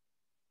 guys.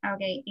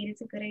 Okay, it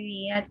is a good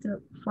idea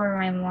for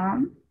my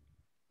mom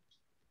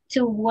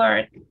to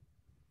work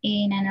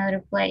in another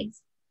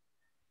place.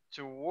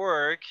 To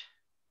work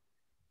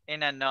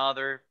in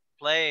another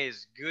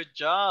place. Good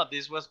job.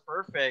 This was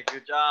perfect.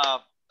 Good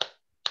job.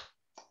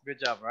 Good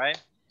job, right?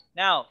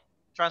 Now,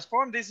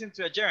 transform this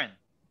into a gerund.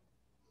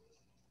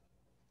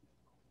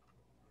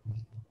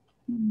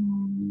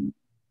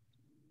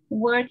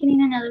 Working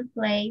in another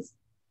place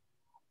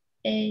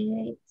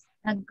is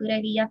a good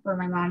idea for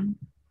my mom.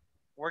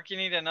 Working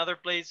in another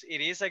place,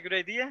 it is a good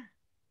idea?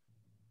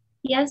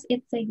 Yes,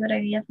 it's a good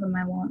idea for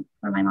my mom.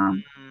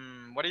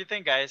 What do you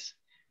think, guys?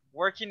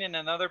 Working in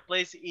another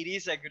place, it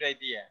is a good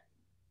idea.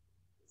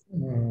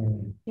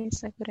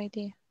 It's a good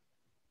idea.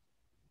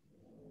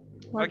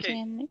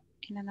 Working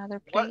in another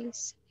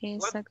place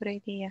is a good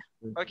idea.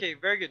 Okay,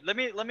 very good. Let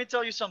me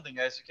tell you something,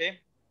 guys, okay?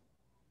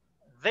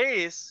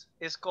 This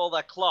is called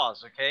a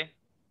clause, okay?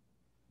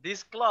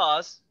 This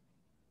clause,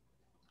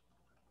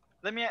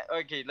 let me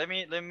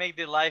make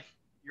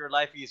your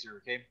life easier,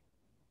 okay?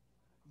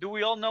 Do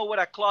we all know what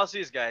a clause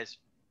is, guys?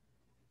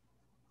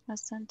 A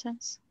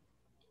sentence.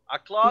 A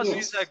clause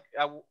is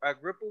a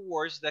group of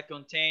words that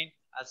contain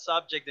a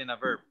subject and a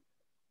verb.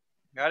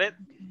 Got it?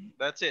 Okay.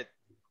 That's it.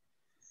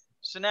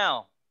 So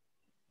now,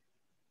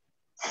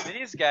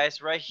 these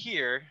guys right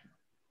here,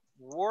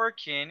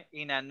 working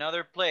in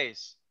another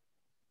place.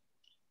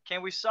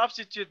 Can we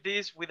substitute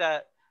this with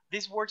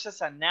this works as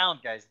a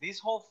noun, guys. This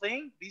whole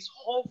thing, this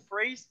whole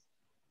phrase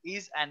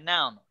is a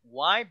noun.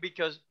 Why?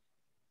 Because,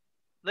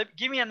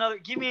 give me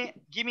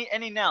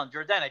any noun.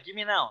 Jordana, give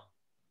me a noun.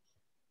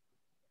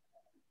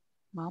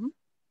 Mom.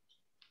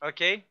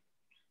 Okay.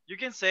 You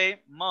can say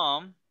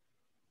mom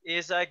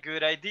is a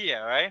good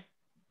idea, right?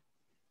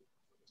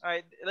 All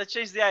right, let's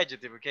change the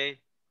adjective, okay?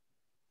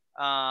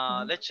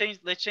 Let's change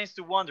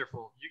to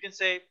wonderful. You can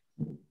say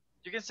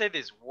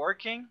this,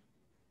 working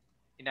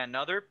in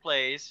another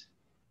place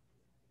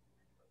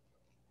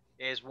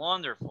is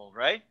wonderful,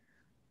 right?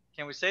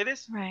 Can we say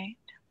this? Right.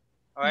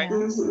 All right.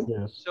 Yes.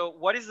 So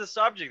what is the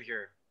subject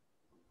here?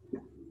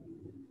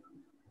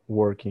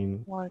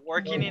 Working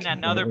in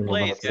another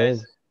place,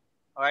 guys.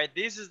 All right,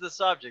 this is the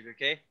subject,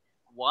 okay?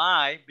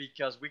 Why?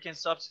 Because we can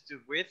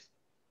substitute with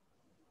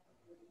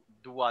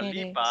Dua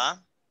Lipa,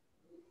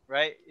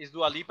 right? Is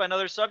Dua Lipa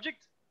another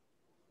subject?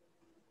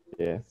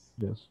 Yes.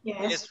 Yes.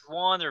 It's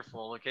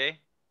wonderful, okay?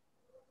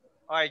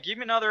 All right, give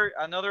me another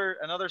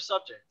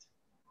subject.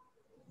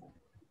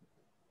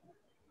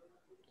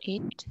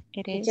 It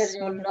is. Teacher,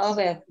 you love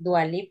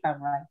Dua Lipa,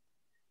 right?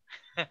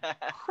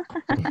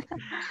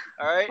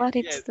 All right. What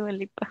is Dua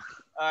Lipa?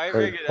 All right,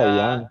 very good.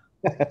 Cheyenne.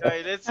 All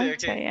right, let's see.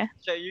 Okay,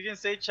 Cheyenne. You can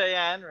say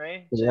Cheyenne,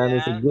 right? Cheyenne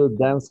is a good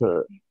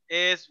dancer.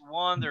 Is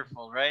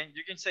wonderful, right?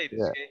 You can say this,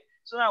 Yeah. okay?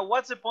 So now,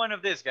 what's the point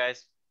of this,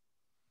 guys?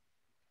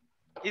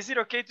 Is it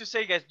okay to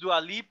say, guys,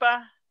 Dua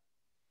Lipa,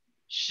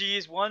 she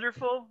is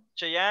wonderful.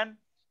 Cheyenne,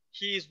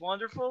 he is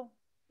wonderful.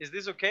 Is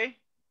this okay?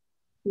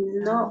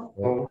 No.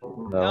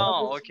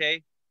 No,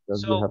 okay.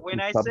 Because So when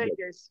I say,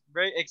 guys,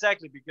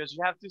 exactly, because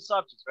you have two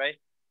subjects, right?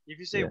 If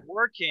you say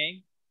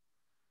working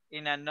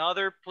in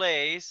another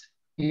place,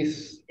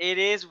 it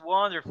is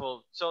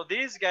wonderful. So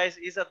this, guys,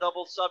 is a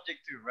double subject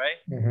too, right?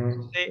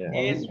 Say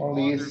is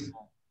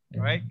wonderful.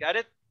 All right, got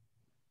it?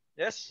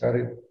 Yes? Got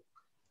it.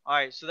 All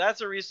right, so that's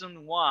the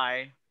reason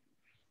why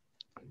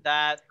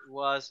that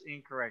was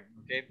incorrect,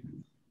 okay?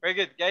 Very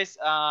good, guys.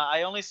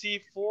 I only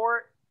see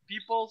 4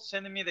 people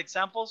sending me the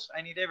examples.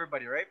 I need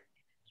everybody, right?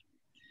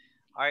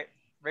 All right,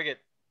 very good.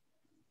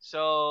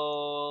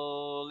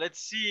 So let's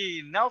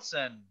see,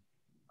 Nelson.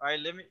 All right,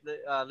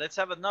 let's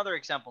have another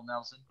example,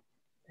 Nelson.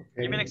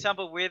 Okay. Give me an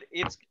example with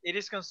it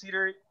is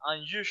considered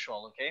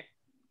unusual, okay?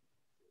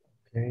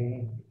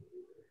 Okay.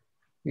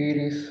 It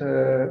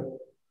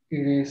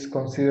is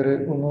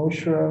considered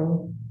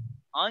unusual.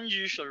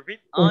 Unusual, repeat.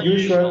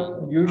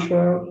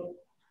 Unusual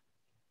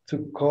to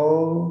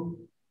call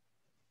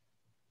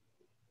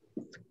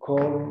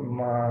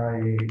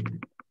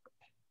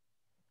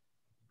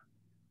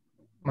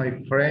my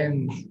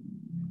friends.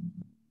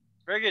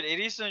 Very good. It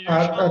is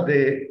unusual.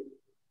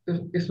 To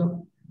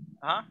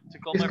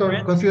call my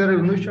friends. Considered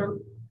unusual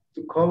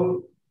to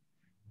call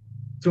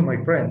to my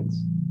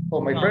friends.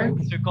 Or my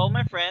friends. To call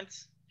my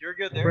friends. You're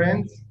good there.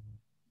 Friends.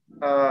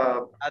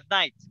 At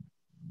night.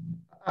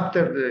 At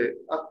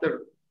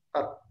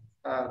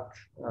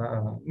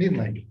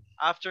midnight.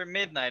 After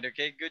midnight,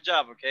 okay? Good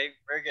job, okay?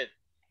 Very good.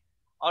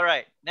 All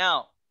right,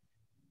 now,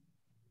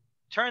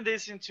 turn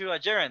this into a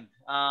gerund.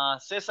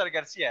 Cesar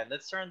Garcia,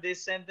 let's turn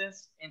this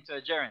sentence into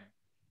a gerund.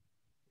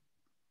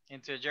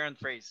 Into a gerund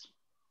phrase.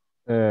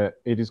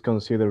 It is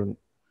considered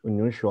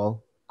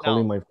unusual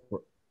calling my...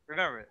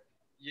 Remember,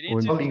 you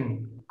need to...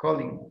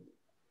 Calling.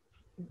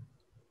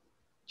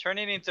 Turn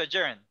it into a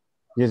gerund.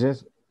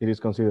 Yes, it is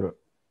considered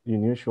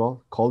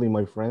unusual calling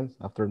my friends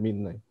after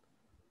midnight.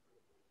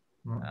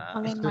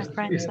 Calling my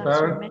friends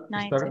after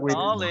midnight.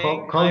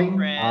 Calling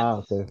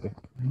my friends okay.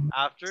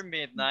 after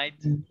midnight.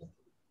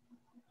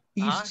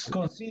 Is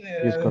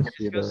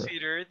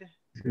considered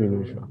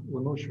unusual.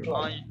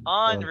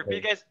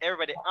 Repeat, guys,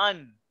 everybody.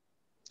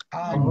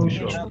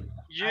 Unusual.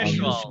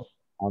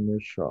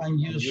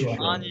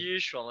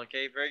 Unusual.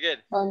 Okay, very good.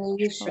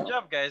 Unusual. Good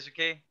job, guys.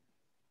 Okay.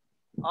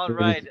 All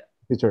right.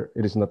 Teacher,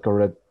 it is not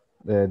correct.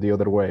 the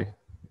other way,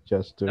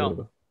 just to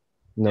No.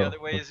 no. The other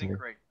way is Okay.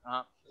 incorrect.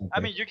 I Okay.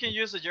 mean, you can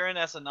use the gerund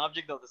as an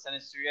object of the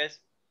sentence too, guys,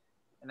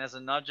 and as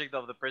an object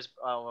of the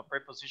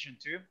preposition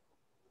too.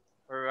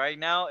 But right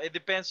now, it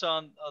depends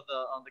on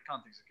the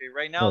context. Okay,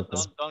 right now, Okay.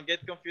 don't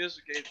get confused.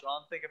 Okay,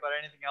 don't think about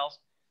anything else.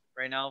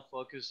 Right now,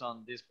 focus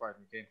on this part.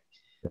 Okay.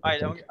 All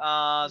Thank you.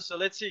 right. So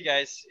let's see,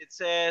 guys. It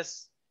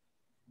says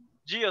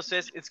Gio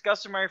says it's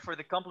customary for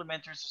the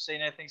complimenters to say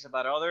nice things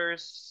about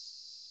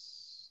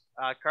others.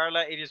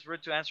 Carla, it is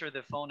rude to answer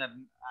the phone at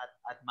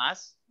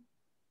mass.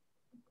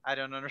 I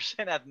don't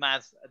understand that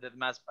mass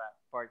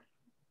part.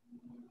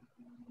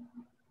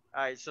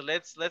 All right, so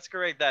let's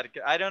correct that.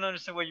 I don't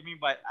understand what you mean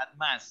by at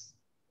mass.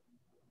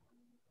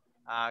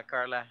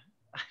 Carla,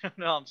 I don't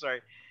know. I'm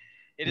sorry.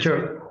 It is.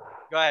 Sure.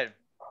 Go ahead.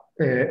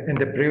 In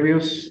the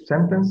previous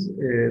sentence,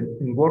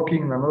 in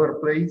working in another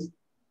place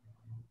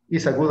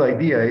is a good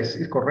idea.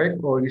 Is correct,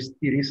 or it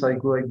is a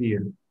good idea?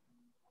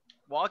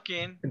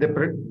 Walking.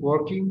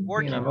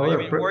 Working in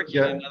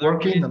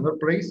another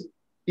place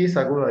is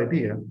a good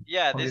idea.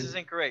 Yeah, this is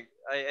incorrect.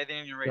 I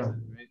didn't even raise it.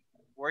 Right?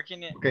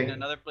 Working Okay. in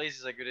another place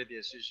is a good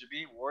idea. So it should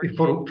be working.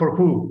 For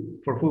who?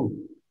 For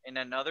who? In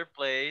another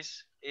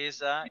place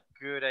is a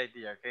good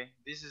idea. Okay,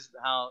 this is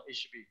how it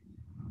should be.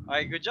 All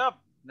right, good job,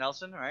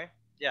 Nelson. All right,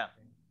 yeah.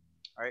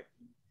 All right,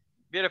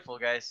 beautiful,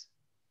 guys.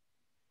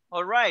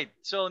 All right,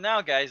 so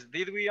now, guys,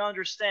 did we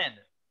understand?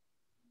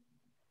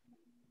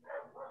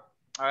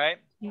 All right.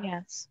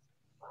 Yes.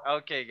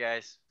 Okay,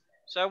 guys.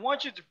 So I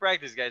want you to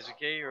practice, guys.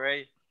 Okay, all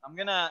right. I'm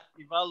gonna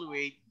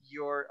evaluate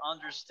your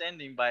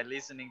understanding by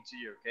listening to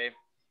you. Okay.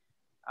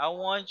 I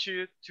want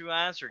you to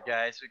answer,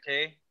 guys.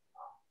 Okay.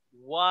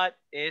 What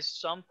is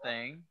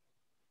something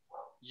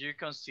you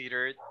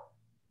considered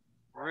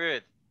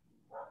rude?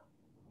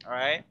 All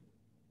right.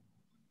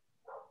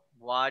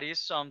 What is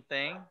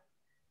something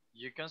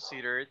you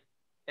considered?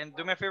 And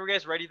do me a favor,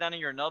 guys. Write it down in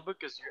your notebook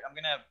because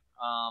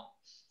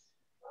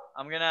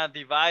I'm gonna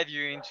divide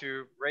you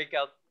into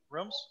breakout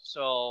rooms.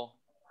 So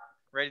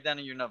write it down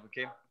in your notebook,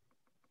 okay?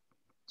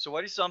 So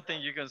what is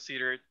something you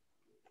considered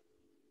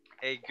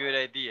a good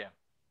idea?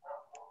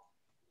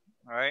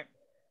 All right.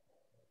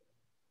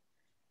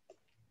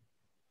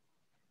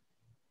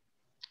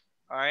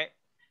 All right.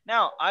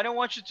 Now, I don't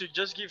want you to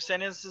just give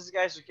sentences,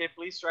 guys. Okay,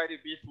 please try to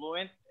be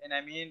fluent. And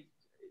I mean,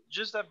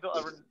 just a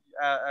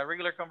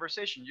regular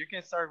conversation. You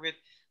can start with,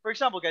 for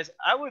example, guys,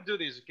 I would do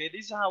this. Okay,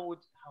 this is how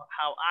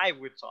I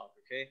would talk.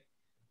 Okay,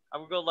 I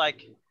would go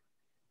like,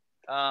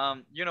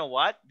 you know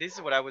what? This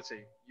is what I would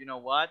say. You know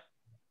what?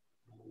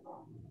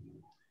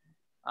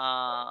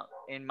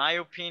 In my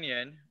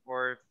opinion,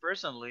 or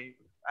personally,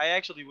 I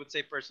actually would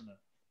say personally.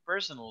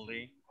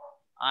 Personally,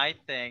 I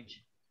think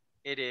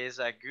it is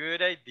a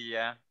good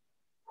idea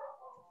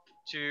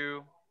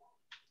to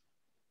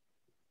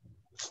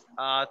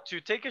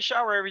take a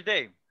shower every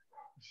day.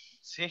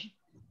 See,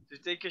 to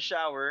take a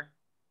shower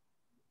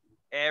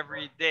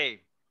every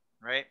day,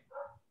 right?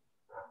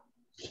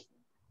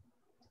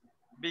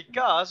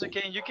 Because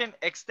okay, you can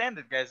extend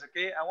it, guys.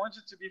 Okay, I want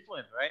you to be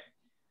fluent, right?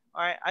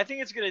 All right, I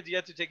think it's a good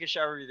idea to take a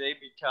shower every day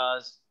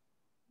because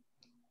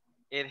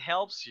it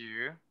helps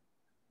you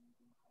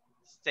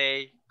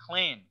stay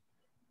clean.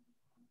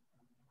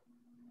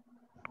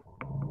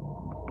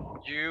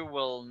 You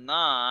will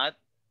not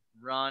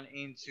run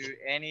into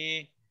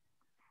any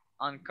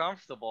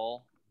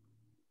uncomfortable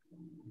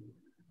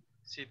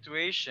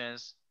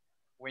situations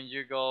when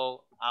you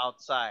go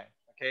outside,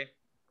 okay?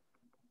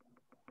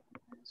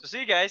 So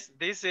see, guys,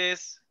 this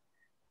is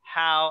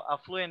how a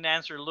fluent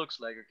answer looks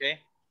like, okay?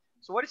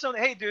 So what is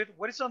something, hey dude,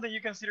 what is something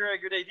you consider a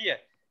good idea?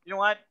 You know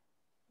what?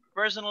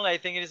 Personally, I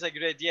think it is a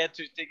good idea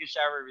to take a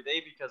shower every day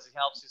because it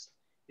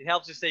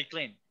helps you stay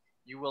clean.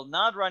 You will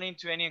not run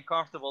into any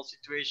uncomfortable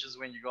situations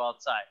when you go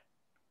outside.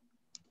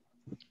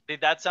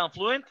 Did that sound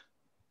fluent?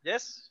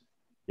 Yes?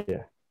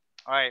 Yeah.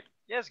 All right.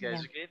 Yes,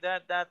 guys. Yeah. Okay.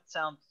 That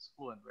sounds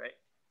fluent, right?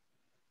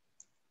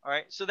 All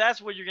right. So that's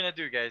what you're gonna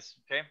do, guys.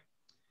 Okay.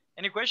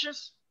 Any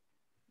questions?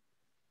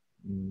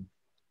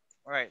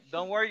 All right.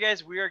 Don't worry,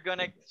 guys. We're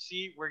gonna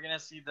see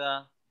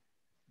the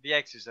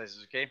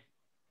exercises. Okay.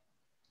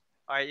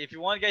 All right. If you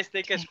want, guys,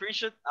 take a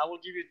screenshot. I will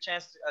give you a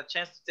chance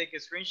to take a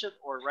screenshot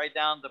or write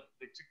down the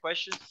two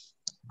questions.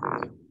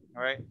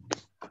 All right.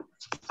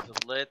 So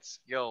let's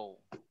go.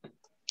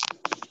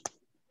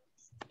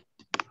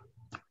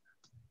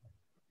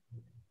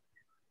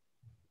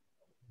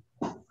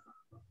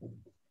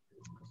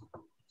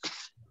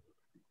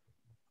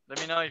 Let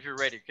me know if you're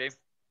ready, okay?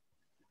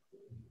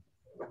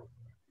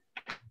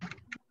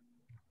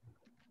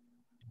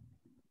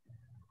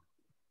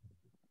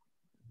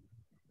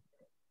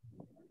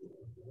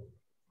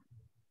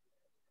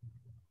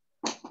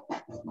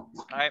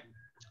 All right.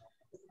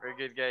 Very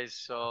good, guys.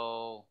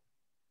 So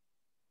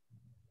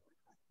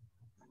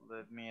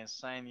let me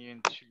assign you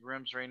into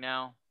rooms right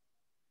now.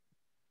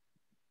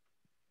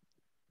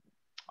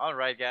 All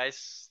right,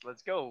 guys.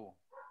 Let's go.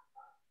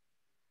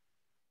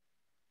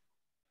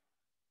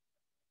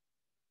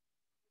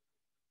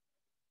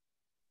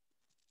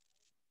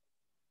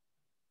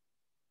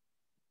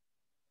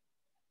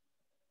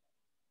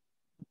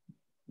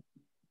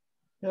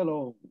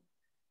 Hello.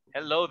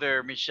 Hello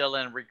there, Michelle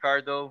and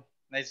Ricardo.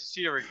 Nice to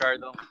see you,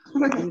 Ricardo.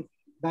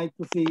 Nice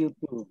to see you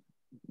too.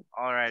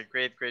 All right,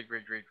 great. Okay.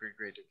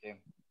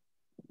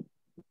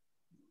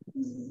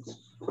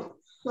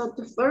 So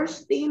the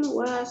first thing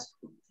was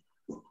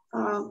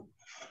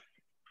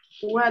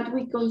what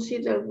we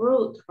consider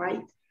rude,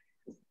 right?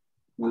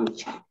 All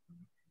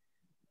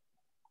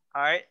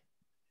right.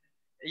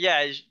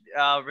 Yeah,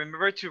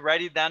 remember to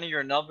write it down in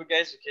your notebook,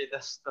 guys. Okay,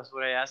 that's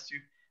what I asked you.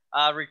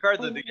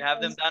 Ricardo, do you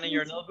have them down in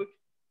your notebook?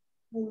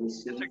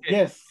 It's okay.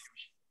 Yes.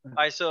 All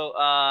right, so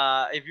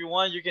if you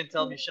want, you can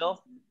tell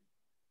Michelle.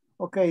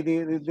 Okay,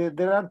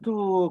 there are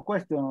two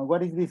questions.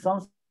 What is the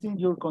something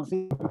you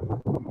consider?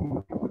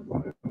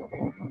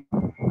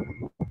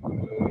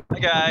 Hi,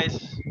 guys.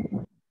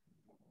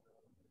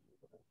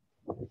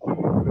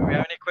 Do we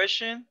have any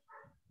question?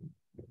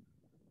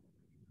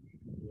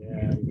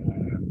 Yeah,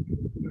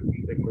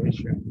 the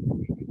question.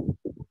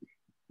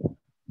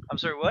 I'm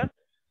sorry, what?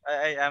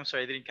 I'm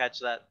sorry, I didn't catch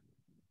that.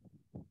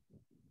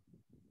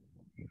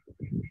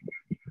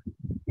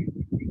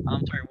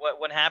 I'm sorry,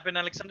 what happened,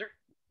 Alexander?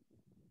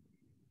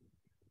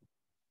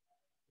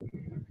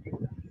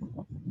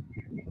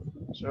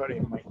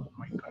 Sorry, my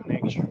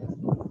connection.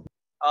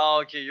 Oh,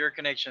 okay, your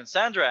connection.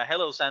 Sandra,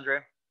 hello,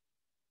 Sandra.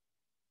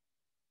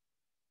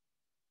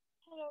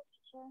 Hello,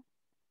 teacher.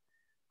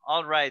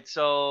 All right,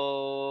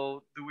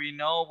 so do we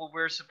know what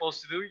we're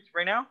supposed to do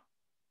right now?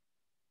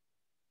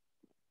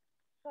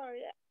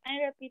 Sorry,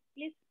 I repeat,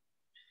 please.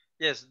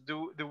 Yes,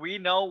 do we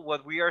know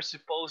what we are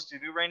supposed to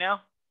do right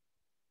now?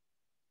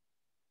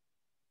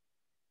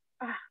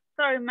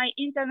 Sorry, my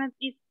internet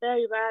is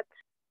very bad.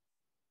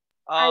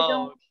 Oh. I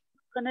don't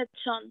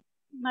connection.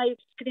 My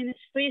screen is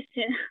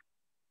freezing.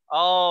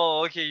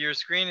 Oh, okay, your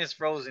screen is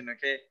frozen,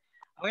 okay?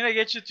 I'm gonna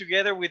get you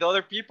together with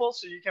other people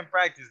so you can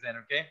practice then,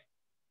 okay?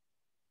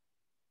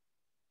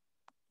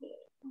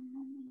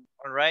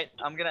 All right,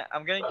 I'm going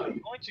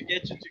to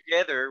get you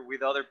together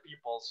with other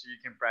people so you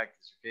can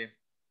practice, okay?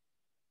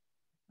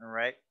 All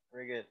right,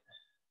 very good.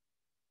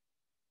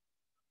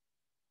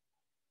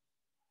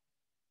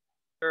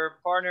 Your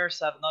partners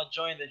have not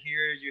joined, and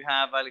here you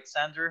have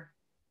Alexander.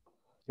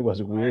 It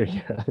was weird.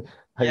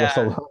 I yeah, was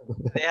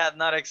alone. They had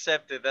not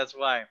accepted, that's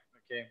why.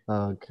 Okay.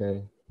 Okay.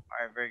 All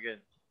right, very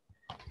good.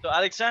 So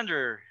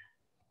Alexander,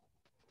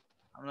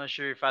 I'm not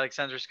sure if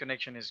Alexander's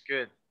connection is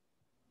good.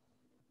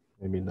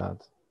 Maybe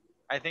not.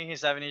 I think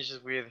he's having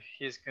issues with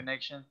his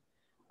connection.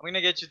 I'm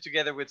gonna get you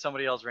together with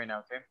somebody else right now,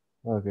 okay?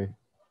 Okay.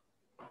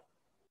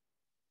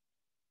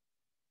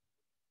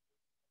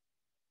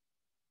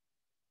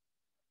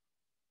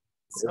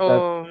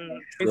 So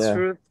it's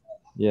rude.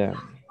 Yeah.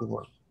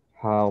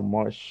 How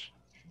much?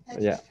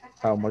 Yeah.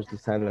 How much the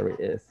salary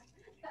is?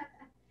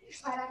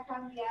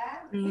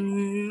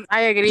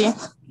 I agree.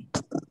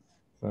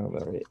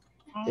 Salary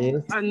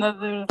is.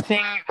 Another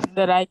thing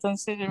that I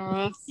consider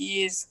rude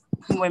is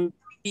when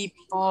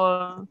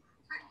people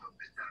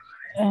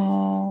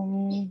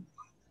no.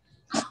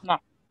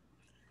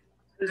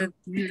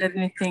 Let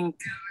me think.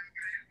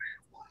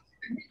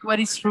 What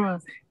is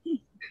rude?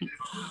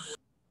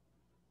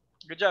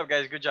 Good job,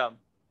 guys. Good job.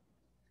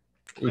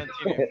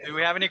 Continue. Do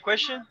we have any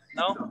question?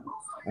 No?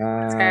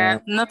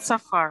 Not so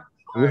far.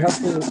 We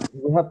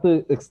have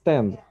to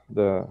extend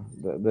the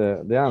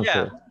answer.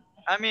 Yeah.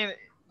 I mean,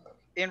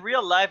 in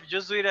real life,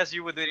 just do it as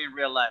you would do it in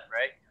real life,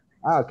 right?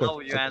 Okay. How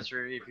would you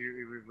answer if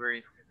you were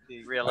in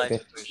the real life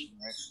situation,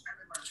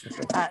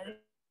 right?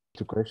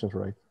 Two questions,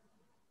 right?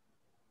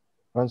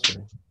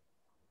 Answering.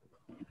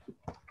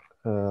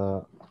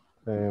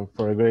 And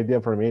for a good idea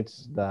for me,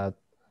 it's that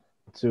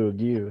to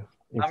give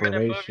information. I'm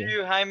gonna move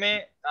you,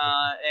 Jaime,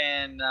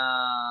 and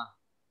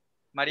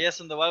Maria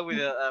Sandoval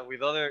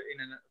with other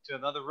to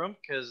another room,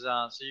 because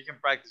so you can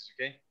practice,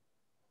 okay?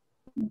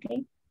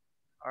 Okay.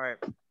 All right.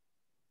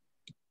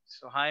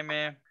 So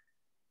Jaime.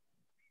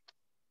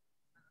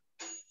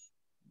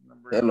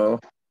 Hello.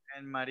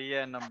 And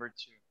Maria number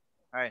 2.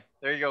 All right,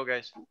 there you go,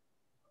 guys.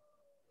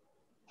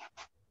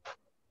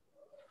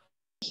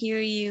 Hear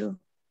you.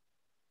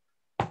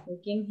 We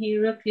can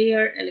hear you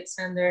clear,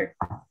 Alexander.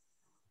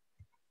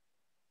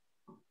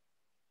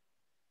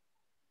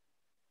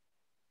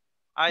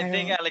 I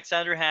think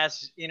Alexander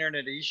has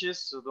internet issues,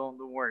 so don't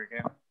worry,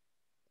 okay?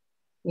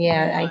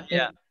 Yeah, I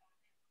think.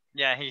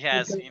 Yeah, he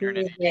has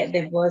internet issues.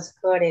 The boss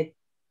got it.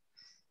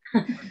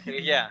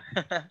 Okay, yeah.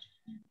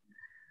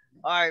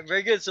 All right,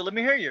 very good. So let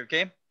me hear you,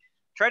 okay?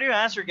 Try to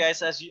answer,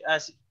 guys, as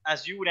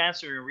you would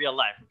answer in real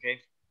life, okay?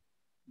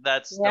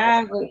 That's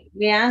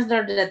we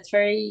answered the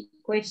 3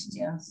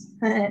 questions.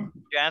 You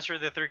answered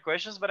the 3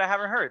 questions, but I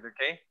haven't heard,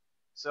 okay?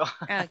 So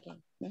okay.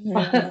 Let me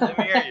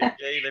hear you,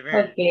 okay? Let me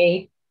hear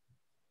you.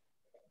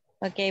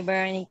 Okay,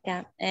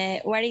 Veronica.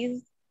 What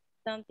is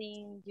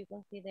something you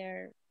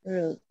consider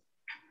rude?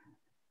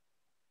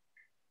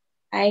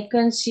 I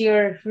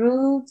consider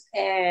rude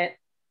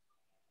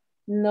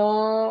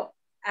no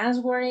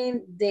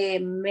answering the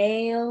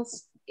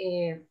mails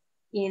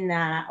in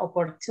a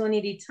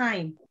opportunity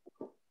time.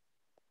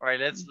 All right,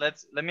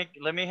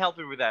 let me help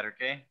you with that,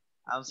 okay?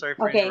 I'm sorry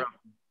for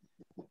interrupting.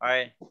 All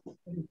right.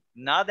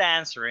 Not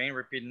answering.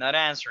 Repeat, not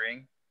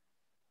answering.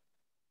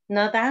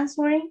 Not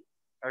answering.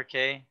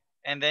 Okay.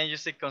 And then you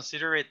say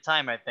considerate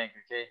time, I think.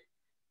 Okay.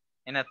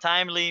 In a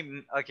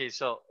timely. Okay.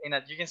 So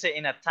you can say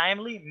in a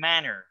timely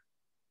manner.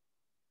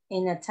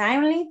 In a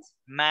timely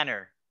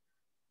manner.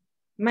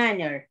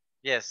 Manner.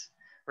 Yes.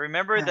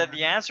 Remember that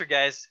the answer,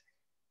 guys.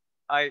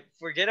 I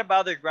forget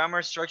about the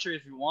grammar structure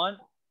if you want.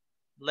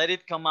 Let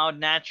it come out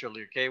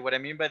naturally. Okay. What I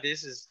mean by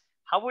this is,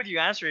 how would you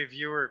answer if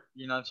you were,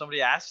 if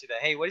somebody asked you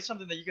that, hey, what is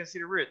something that you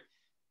consider rude?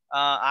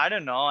 I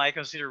don't know. I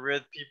consider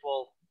rude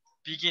people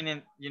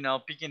picking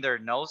their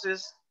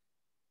noses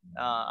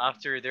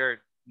after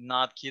they're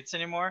not kids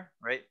anymore,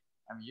 right?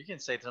 I mean, you can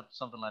say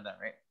something like that,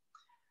 right?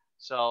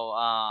 So,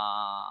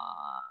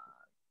 all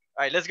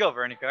right, let's go,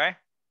 Veronica, all right?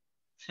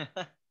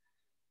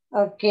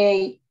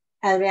 Okay,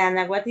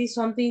 Adriana, what is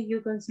something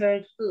you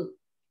consider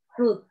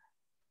rude?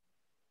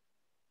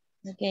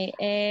 Okay,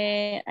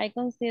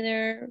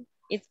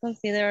 it's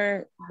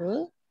considered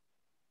rude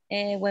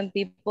when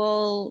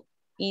people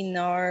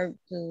ignore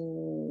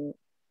to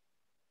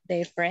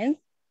their friends.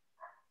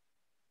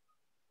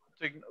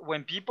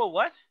 When people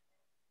what?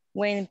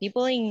 When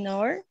people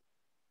ignore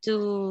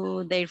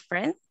to their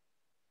friends.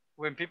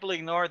 When people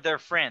ignore their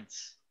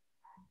friends.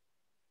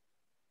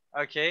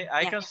 Okay,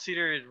 I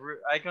consider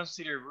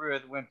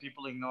rude when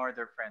people ignore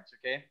their friends.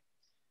 Okay.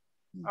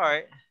 All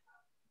right.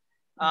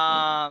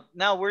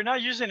 Now we're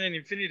not using an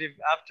infinitive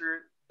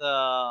after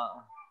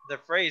the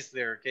phrase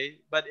there. Okay,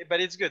 but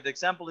it's good. The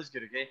example is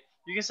good. Okay,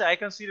 you can say I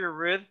consider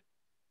rude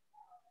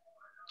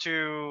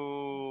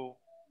to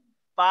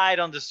fight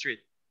on the street.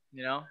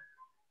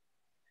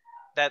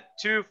 That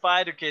to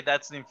fight. Okay,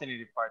 that's the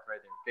infinitive part right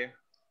there. Okay.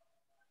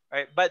 All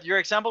right, but your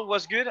example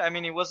was good. I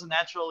mean, it was a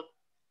natural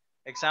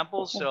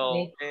example,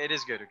 so it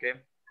is good. Okay.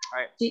 All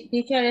right.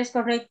 Teacher is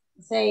correct.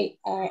 Say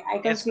I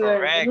consider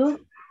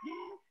rude.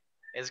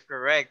 It's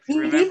correct.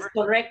 It is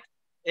correct.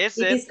 Is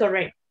it? It is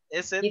correct.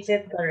 Is it? Is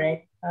it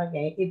correct?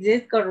 Okay. It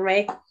is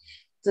correct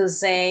to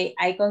say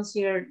I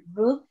consider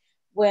rude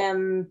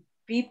when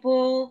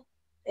people.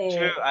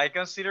 I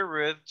consider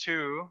rude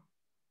to.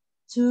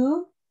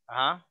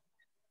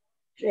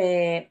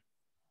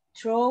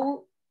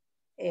 Throw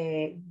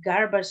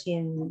garbage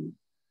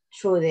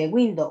through the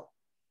window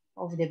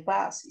of the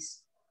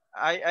buses.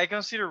 I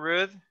consider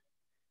rude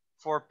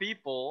for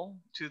people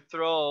to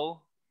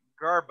throw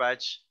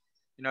garbage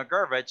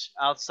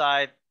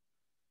outside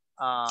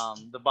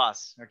the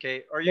bus.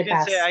 Okay, or you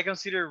can say I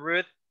consider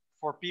rude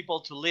for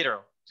people to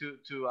litter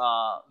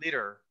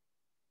litter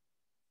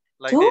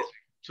like this,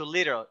 to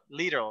litter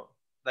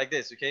like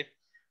this. Okay,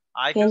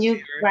 can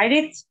you write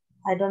it?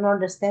 I don't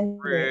understand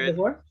the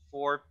word.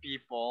 For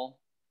people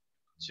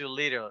to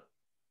litter.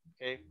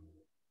 Okay,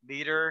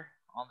 litter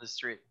on the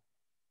street.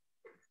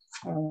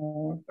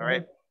 All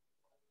right.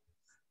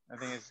 I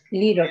think it's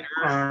litter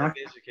like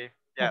this. Okay.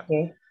 Yeah.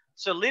 Okay.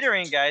 So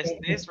littering, guys,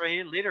 this right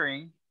here,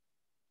 littering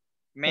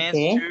means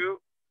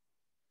to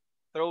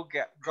throw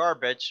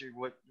garbage.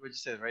 What you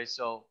said, right?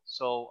 So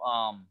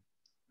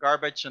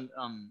garbage in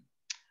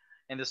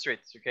the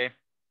streets. Okay.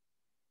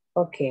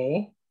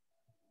 Okay.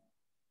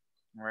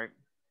 All right.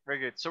 Very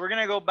good. So we're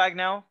gonna go back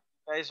now,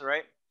 guys. All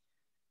right.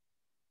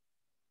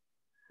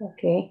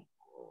 Okay.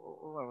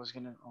 Oh, I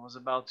was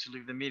about to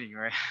leave the meeting,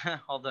 right?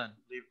 Hold on.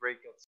 Leave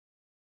breakouts.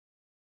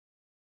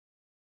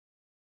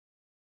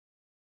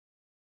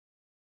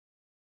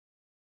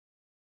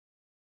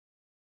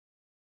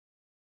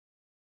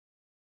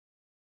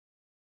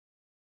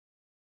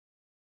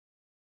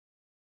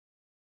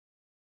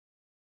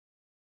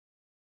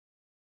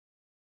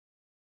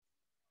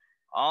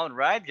 All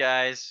right,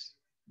 guys.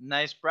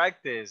 Nice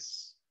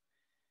practice.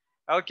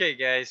 Okay,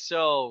 guys.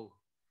 So,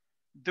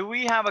 do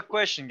we have a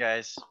question,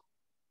 guys?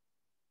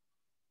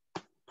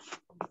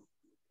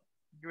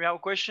 Do we have a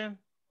question?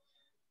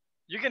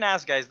 You can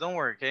ask, guys. Don't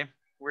worry, okay?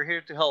 We're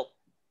here to help.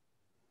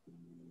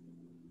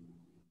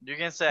 You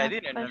can say, I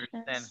didn't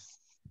understand.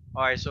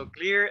 All right, so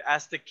clear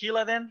as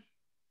tequila then?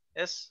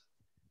 Yes?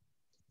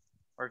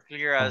 Or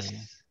clear as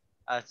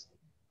all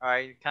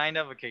right, kind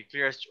of, okay,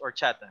 clear as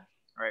horchata.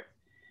 All right,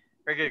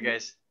 very good,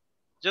 guys.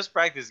 Just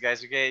practice,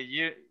 guys,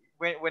 okay?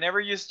 Whenever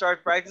you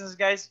start practicing,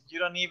 guys, you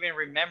don't even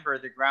remember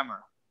the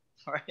grammar,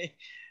 all right?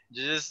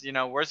 Just,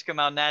 words come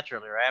out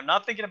naturally, right? I'm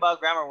not thinking about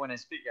grammar when I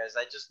speak, guys.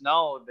 I just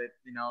know that,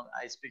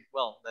 I speak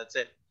well. That's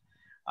it.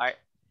 All right.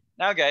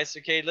 Now, guys,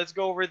 okay, let's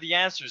go over the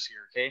answers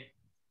here, okay?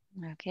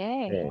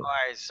 Okay. All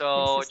right,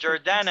 so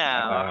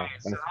Jordana,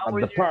 so how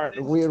would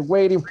we're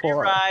waiting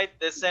for. Write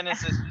the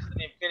sentences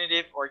using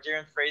infinitive or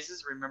gerund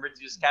phrases. Remember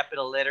to use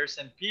capital letters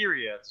and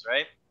periods,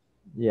 right?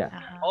 Yeah.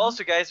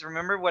 Also, guys,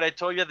 remember what I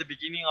told you at the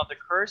beginning of the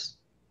course?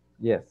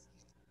 Yes.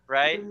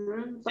 Right.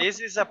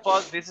 This is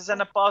an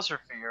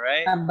apostrophe,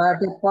 right? About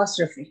the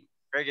apostrophe.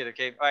 Very good.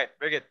 Okay. All right.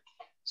 Very good.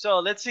 So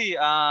let's see.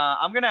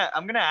 I'm gonna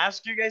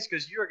ask you guys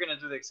because you are gonna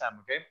do the exam.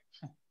 Okay.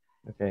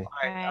 Okay.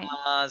 All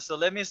right. So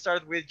let me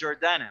start with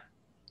Jordana.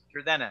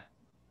 Jordana.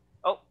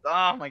 Oh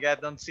my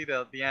God! Don't see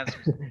the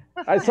answers.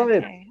 I saw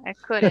it. I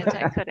couldn't.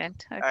 Okay.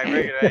 All right.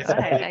 Very good. Right. So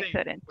I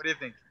couldn't. What do you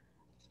think?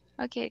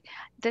 Okay,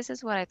 this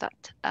is what I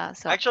thought.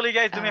 Actually,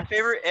 guys, do me a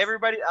favor.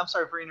 Everybody, I'm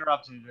sorry for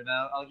interrupting you.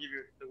 Now I'll give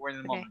you the word in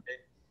a moment. Okay.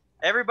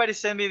 Everybody,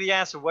 send me the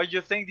answer. What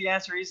you think the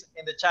answer is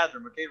in the chat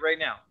room? Okay, right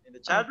now in the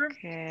chat room,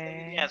 send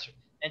me the answer.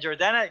 And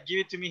Jordana, give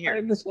it to me here.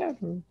 In the chat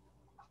room.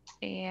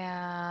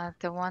 Yeah,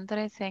 the one that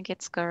I think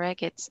it's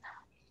correct. It's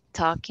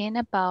talking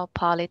about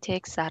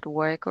politics at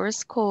work or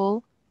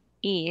school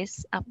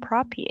is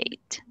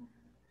appropriate.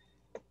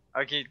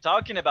 Okay,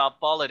 talking about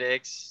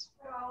politics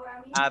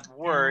at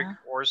work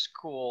or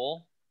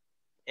school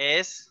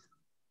is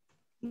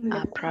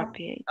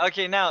appropriate.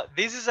 Okay, now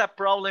this is a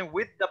problem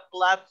with the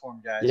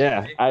platform, guys.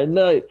 Yeah, okay? I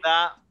know it.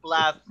 The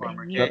platform,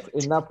 okay?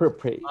 That's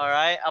inappropriate. All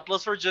right,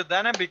 applause for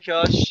Jordana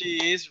because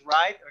she is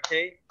right,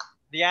 okay?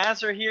 The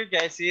answer here,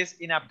 guys, is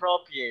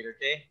inappropriate,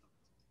 okay?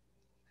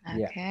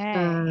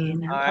 Okay.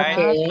 All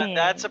right, but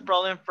that's a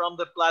problem from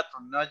the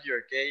platform, not you,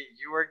 okay?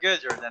 You were good,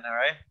 Jordana, all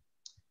right?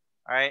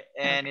 All right,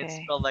 and it's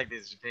spelled like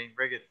this, okay?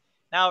 Very good.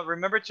 Now,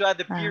 remember to add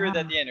the period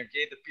at the end,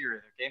 okay? The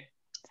period, okay?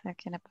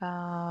 Talking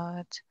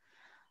about,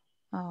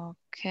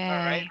 okay.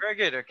 All right, very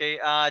good, okay?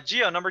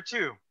 Gio, number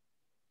 2.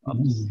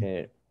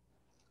 Okay.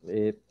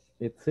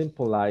 It's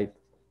impolite.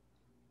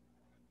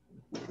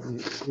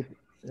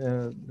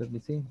 Let me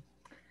see.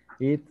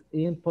 It's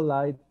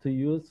impolite to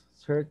use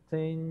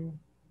certain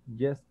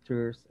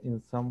gestures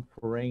in some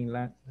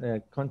foreign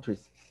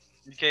countries.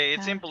 Okay,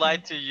 it's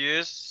impolite to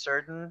use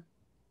certain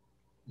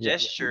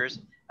gestures.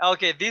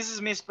 Okay, this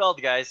is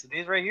misspelled, guys.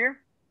 This right here,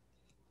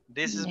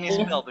 this is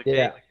misspelled, okay?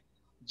 Yeah.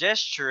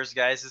 Gestures,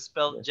 guys, is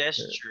spelled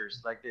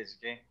gestures like this,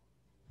 okay?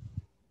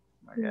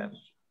 Oh my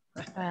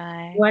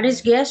God. What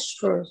is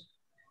gestures?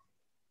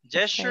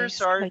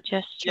 Gestures are,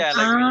 gestures. yeah,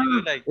 like when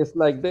you like. It's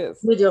like this.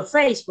 With your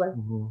face, right?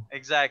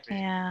 Exactly.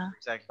 Yeah.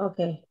 Exactly.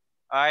 Okay.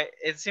 All right,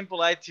 it's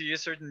impolite to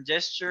use certain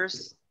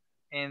gestures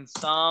in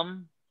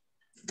some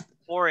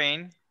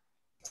foreign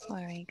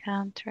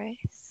countries.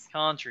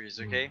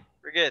 Okay?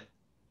 We're good.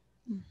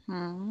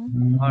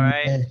 Mm-hmm. All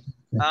right.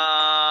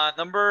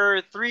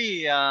 Number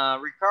 3,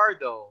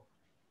 Ricardo.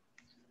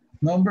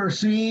 Number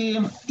 3,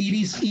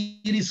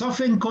 it is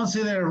often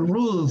considered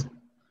rude.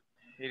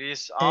 It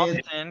is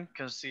often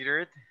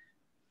considered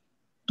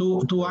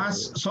to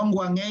ask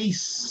someone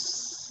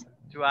else.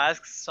 To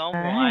ask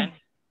someone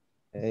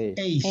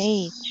age.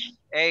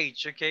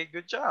 Age. Okay,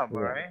 good job.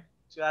 All right.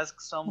 To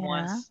ask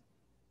someone's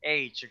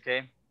age.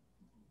 Okay.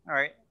 All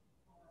right.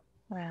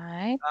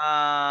 Right.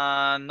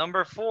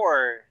 Number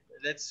 4.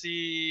 Let's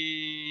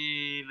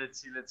see.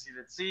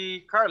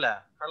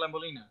 Carla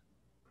Molina.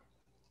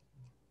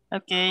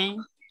 Okay.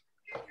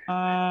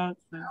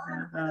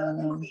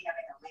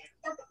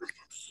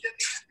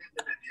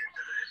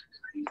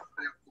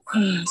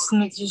 It's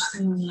not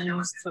usually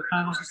used to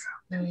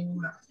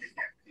understand.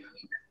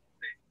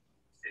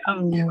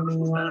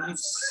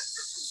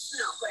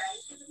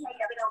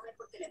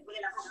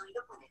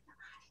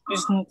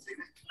 It's not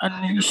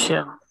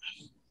unusual.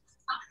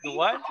 The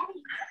what?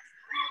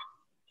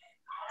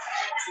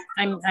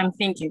 I'm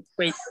thinking.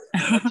 Wait.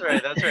 That's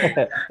right. That's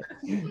right.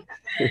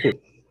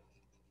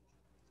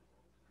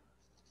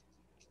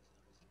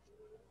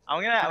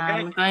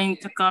 I'm going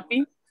to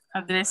copy.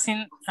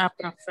 Addressing a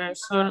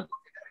professor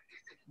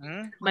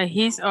by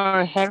his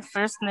or her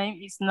first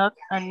name is not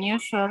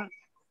unusual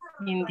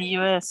in the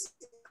U.S.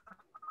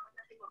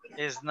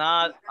 Is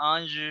not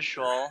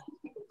unusual.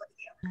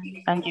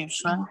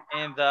 Unusual.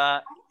 In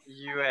the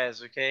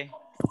U.S. Okay.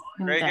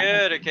 Very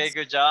good. Okay,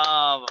 good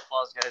job.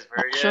 Applause, guys.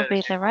 Very good. Should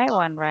be the right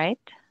one, right?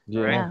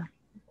 Yeah. Right?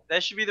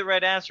 That should be the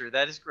right answer.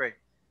 That is correct.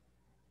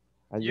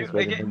 I just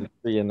read it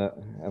 3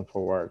 and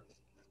forward.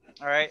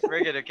 All right,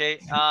 very good. Okay,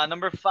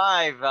 number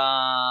 5.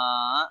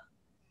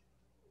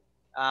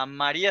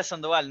 Maria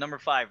Sandoval, number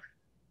 5.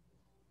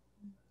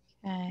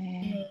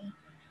 Okay.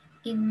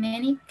 In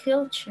many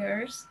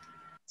cultures,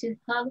 to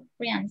hug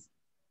friends.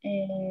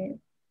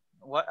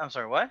 What? I'm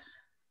sorry. What?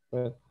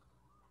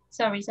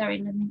 Sorry.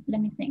 Let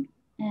me think.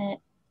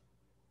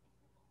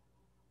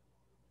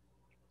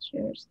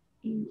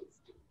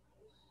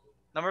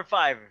 Number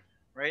 5,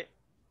 right?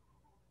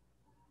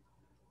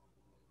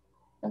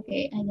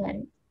 Okay, I got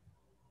it.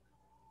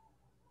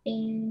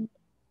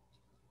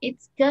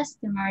 It's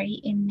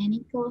customary in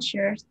many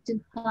cultures to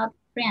hug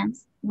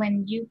friends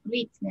when you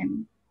greet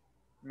them.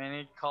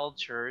 Many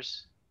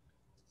cultures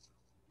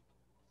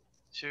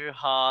to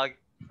hug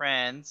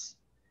friends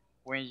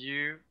when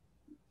you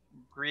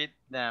greet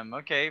them.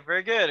 Okay,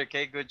 very good.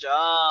 Okay, good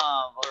job.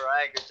 All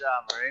right, good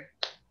job. All right,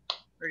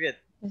 very good.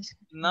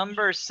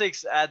 Number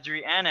 6,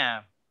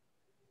 Adriana.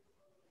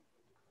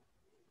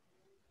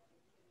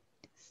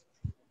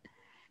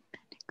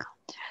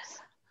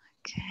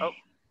 Okay. Oh,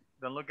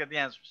 don't look at the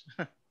answers.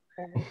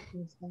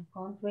 Some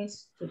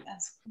countries to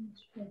ask.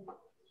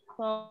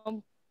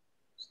 Some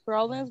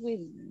problems with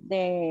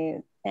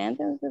the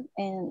sentences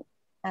and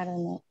I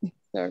don't know.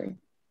 Sorry.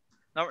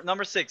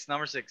 Number 6.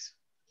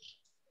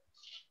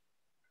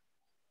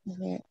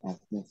 It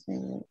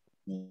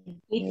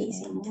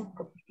is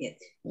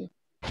inappropriate.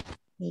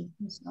 In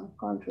some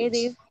countries. It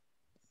is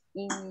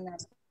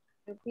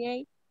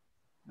inappropriate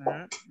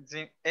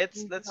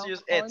It's, let's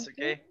use it's,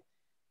 okay?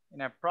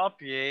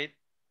 Inappropriate.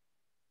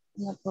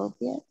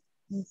 Inappropriate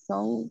in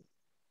some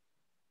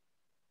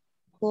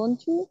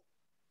country.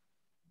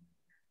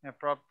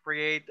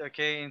 Inappropriate,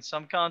 okay, in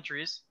some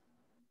countries.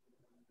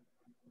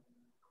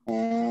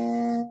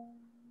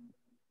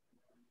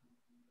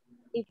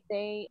 If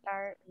they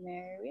are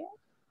married.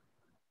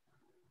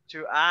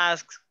 To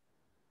ask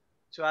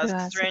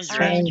strangers.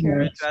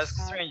 strangers. To ask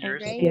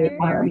strangers. If they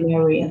are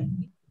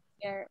married.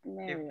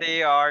 If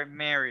they are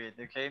married,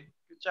 okay?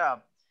 Good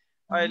job.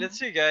 All right, let's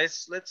see,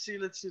 guys. Let's see.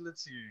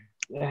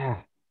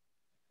 Yeah.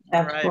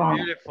 All right,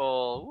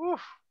 beautiful. Woo,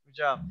 good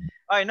job.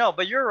 All right, no,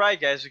 but you're right,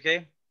 guys,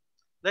 okay?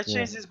 Let's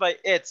change this by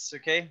it's,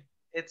 okay?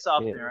 It's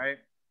often, right?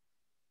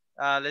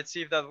 Let's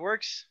see if that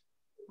works.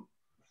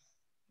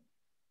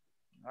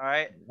 All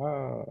right.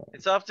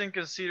 It's often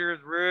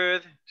considered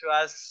rude to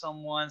ask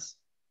someone's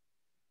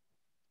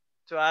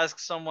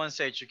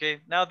age, okay?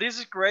 Now, this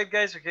is correct,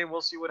 guys, okay?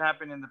 We'll see what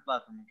happened in the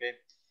platform, okay?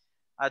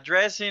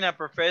 Addressing a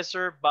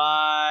professor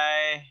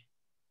by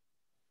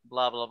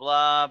blah, blah,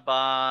 blah,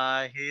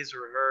 by his or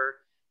her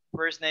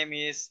first name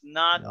is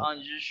not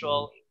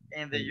unusual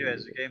in the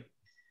US, okay?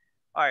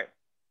 All right.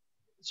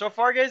 So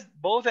far, guys,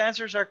 both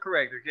answers are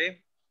correct, okay?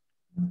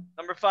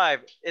 Number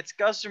 5, it's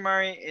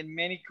customary in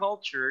many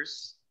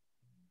cultures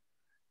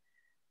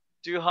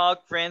to hug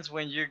friends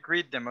when you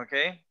greet them,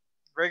 okay?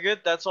 Very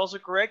good, that's also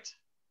correct.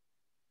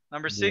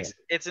 Number 6,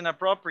 it's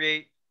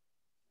inappropriate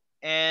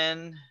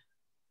and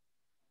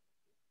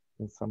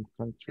in some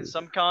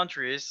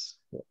countries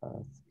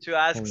to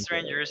ask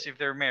strangers if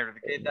they're married,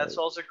 okay? That's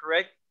also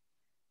correct.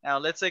 Now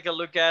let's take a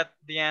look at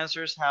the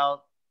answers,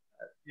 how,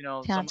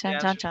 some of the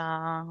answers.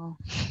 All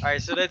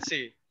right, so let's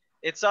see.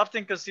 It's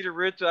often considered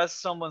rude to ask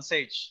someone's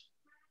age.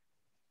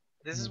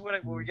 This is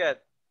what we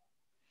get.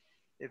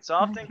 It's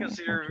often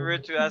considered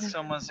rude to ask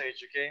someone's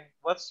age, okay?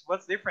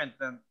 What's different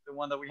than the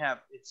one that we have?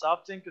 It's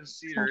often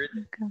considered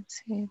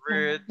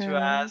rude to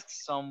ask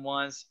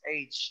someone's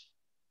age.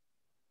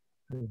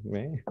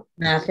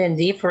 Nothing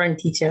different,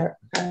 teacher.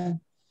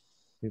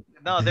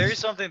 No, there is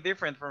something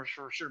different for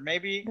sure.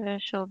 Maybe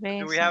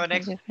do we have an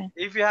extra?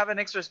 If you have an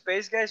extra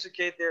space, guys,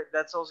 okay,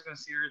 that's also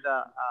considered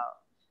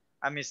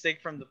a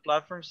mistake from the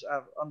platforms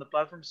on the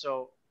platform.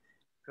 So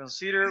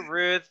consider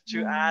rude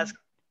to ask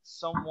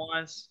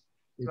someone's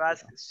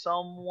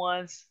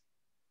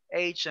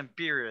age and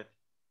period.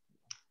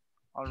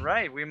 All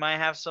right, we might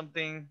have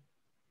something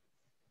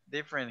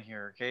different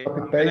here. Okay,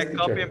 I'm gonna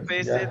copy and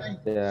paste it.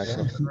 Yeah,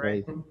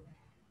 right.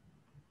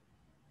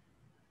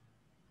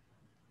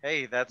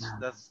 Hey, that's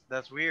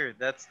weird.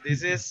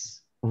 This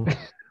is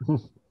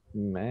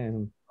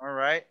man. All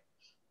right.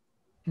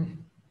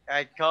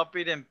 I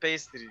copied and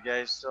pasted it,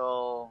 guys.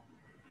 So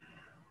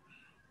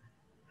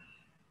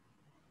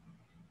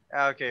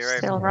okay, right.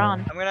 Still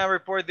wrong. I'm gonna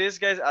report this,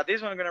 guys.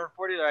 This one I'm gonna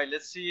report it. All right,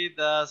 let's see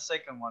the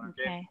second one.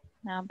 Okay.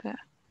 Now, but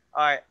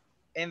all right.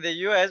 In the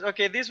US,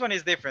 okay, this one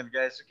is different,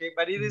 guys. Okay,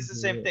 but it is the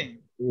same thing.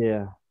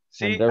 Yeah.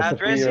 See,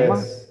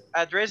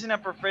 addressing a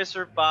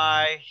professor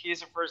by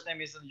his first name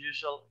is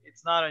unusual.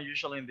 It's not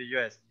unusual in the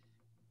US.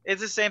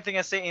 It's the same thing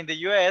as saying in the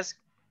US,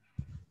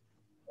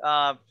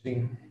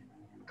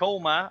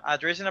 comma,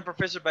 addressing a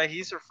professor by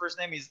his or first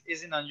name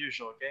isn't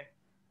unusual, okay?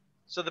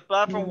 So the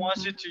platform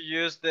wants you to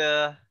use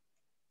the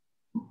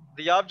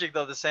object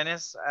of the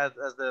sentence as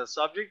the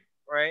subject,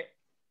 right?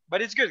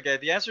 But it's good,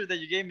 guys. The answer that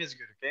you gave me is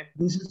good, okay?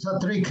 This is a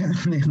trick. All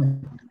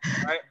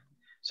right.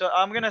 So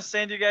I'm going to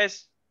send you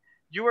guys.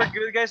 You were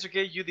good, guys,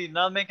 okay? You did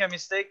not make a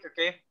mistake,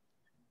 okay?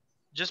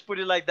 Just put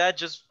it like that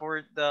just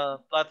for the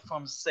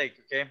platform's sake,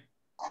 okay?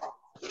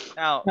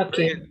 Now,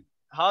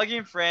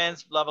 hugging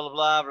friends, blah, blah,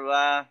 blah, blah,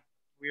 blah.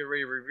 We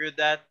already reviewed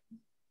that.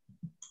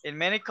 In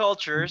many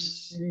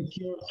cultures, it's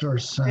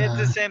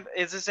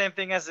the same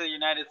thing as the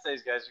United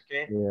States, guys,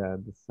 okay? Yeah,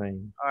 the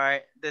same. All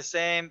right, the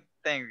same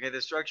thing, okay?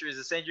 The structure is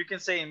the same. You can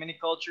say in many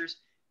cultures,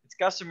 it's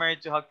customary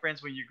to hug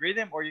friends when you greet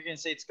them, or you can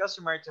say it's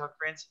customary to hug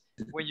friends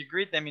when you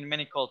greet them in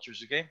many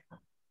cultures, okay?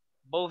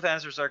 Both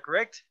answers are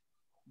correct,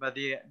 but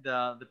the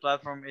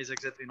platform is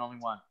accepting only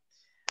one.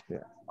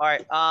 Yeah. All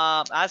right,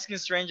 asking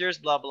strangers,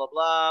 blah, blah,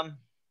 blah.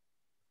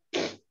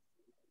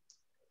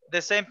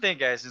 The same thing,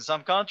 guys. In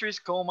some countries,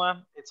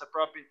 comma, it's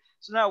appropriate.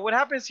 So now what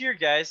happens here,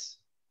 guys,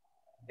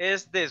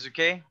 is this,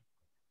 okay?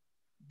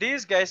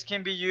 These guys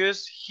can be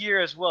used here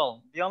as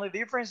well. The only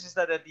difference is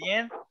that at the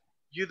end,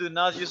 you do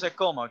not use a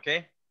comma,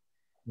 okay?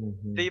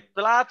 The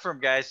platform,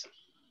 guys,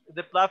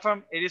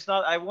 it is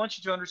not, I want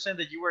you to understand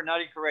that you are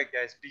not incorrect,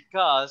 guys,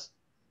 because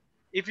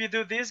if you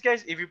do this,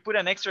 guys, if you put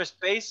an extra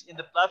space in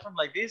the platform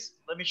like this,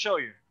 let me show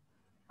you,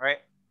 all right?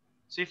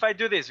 So if I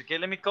do this, okay,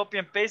 let me copy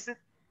and paste it,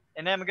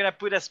 and then I'm gonna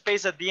put a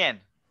space at the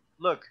end.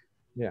 Look.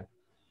 Yeah.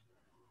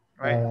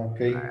 Right?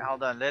 Okay. All right,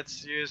 hold on,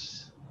 let's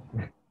use,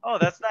 oh,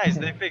 that's nice,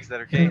 they fixed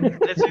that, okay?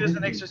 Let's use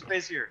an extra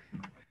space here.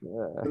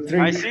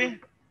 I see?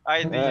 I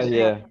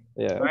yeah.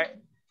 All right.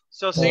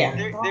 So see,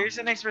 there's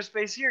an extra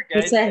space here,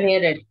 guys. It's a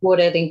header,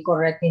 put it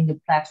incorrect in the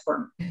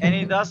platform. And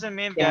it doesn't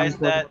mean, guys,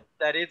 that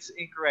it's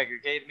incorrect,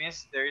 okay? It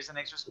means there is an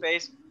extra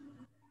space.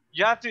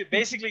 You have to,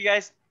 basically,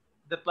 guys,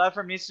 the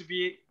platform needs to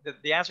be,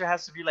 the answer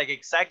has to be like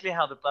exactly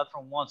how the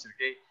platform wants it,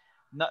 okay?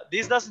 No,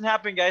 this doesn't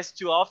happen, guys,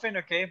 too often,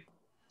 okay?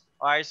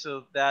 All right,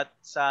 so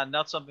that's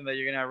not something that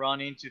you're gonna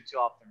run into too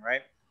often,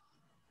 right?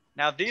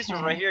 Now this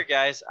one right here,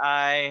 guys,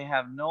 I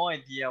have no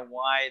idea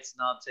why it's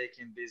not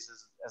taking this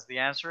as the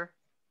answer,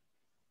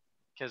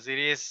 because it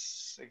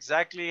is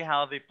exactly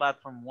how the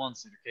platform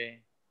wants it, okay?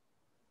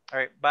 All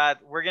right, but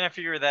we're gonna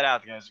figure that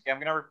out, guys. Okay, I'm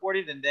gonna report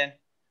it and then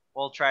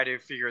we'll try to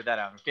figure that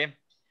out, okay?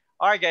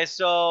 All right, guys,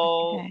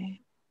 so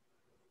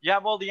you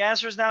have all the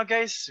answers now,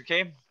 guys,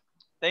 okay?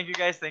 Thank you,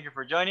 guys. Thank you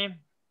for joining.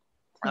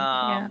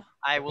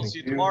 I will see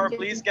you tomorrow.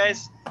 Please,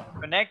 guys,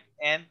 connect,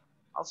 and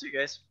I'll see you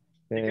guys.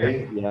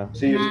 Okay, yeah.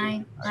 See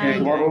you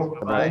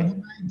tomorrow. Bye.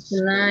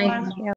 Good night.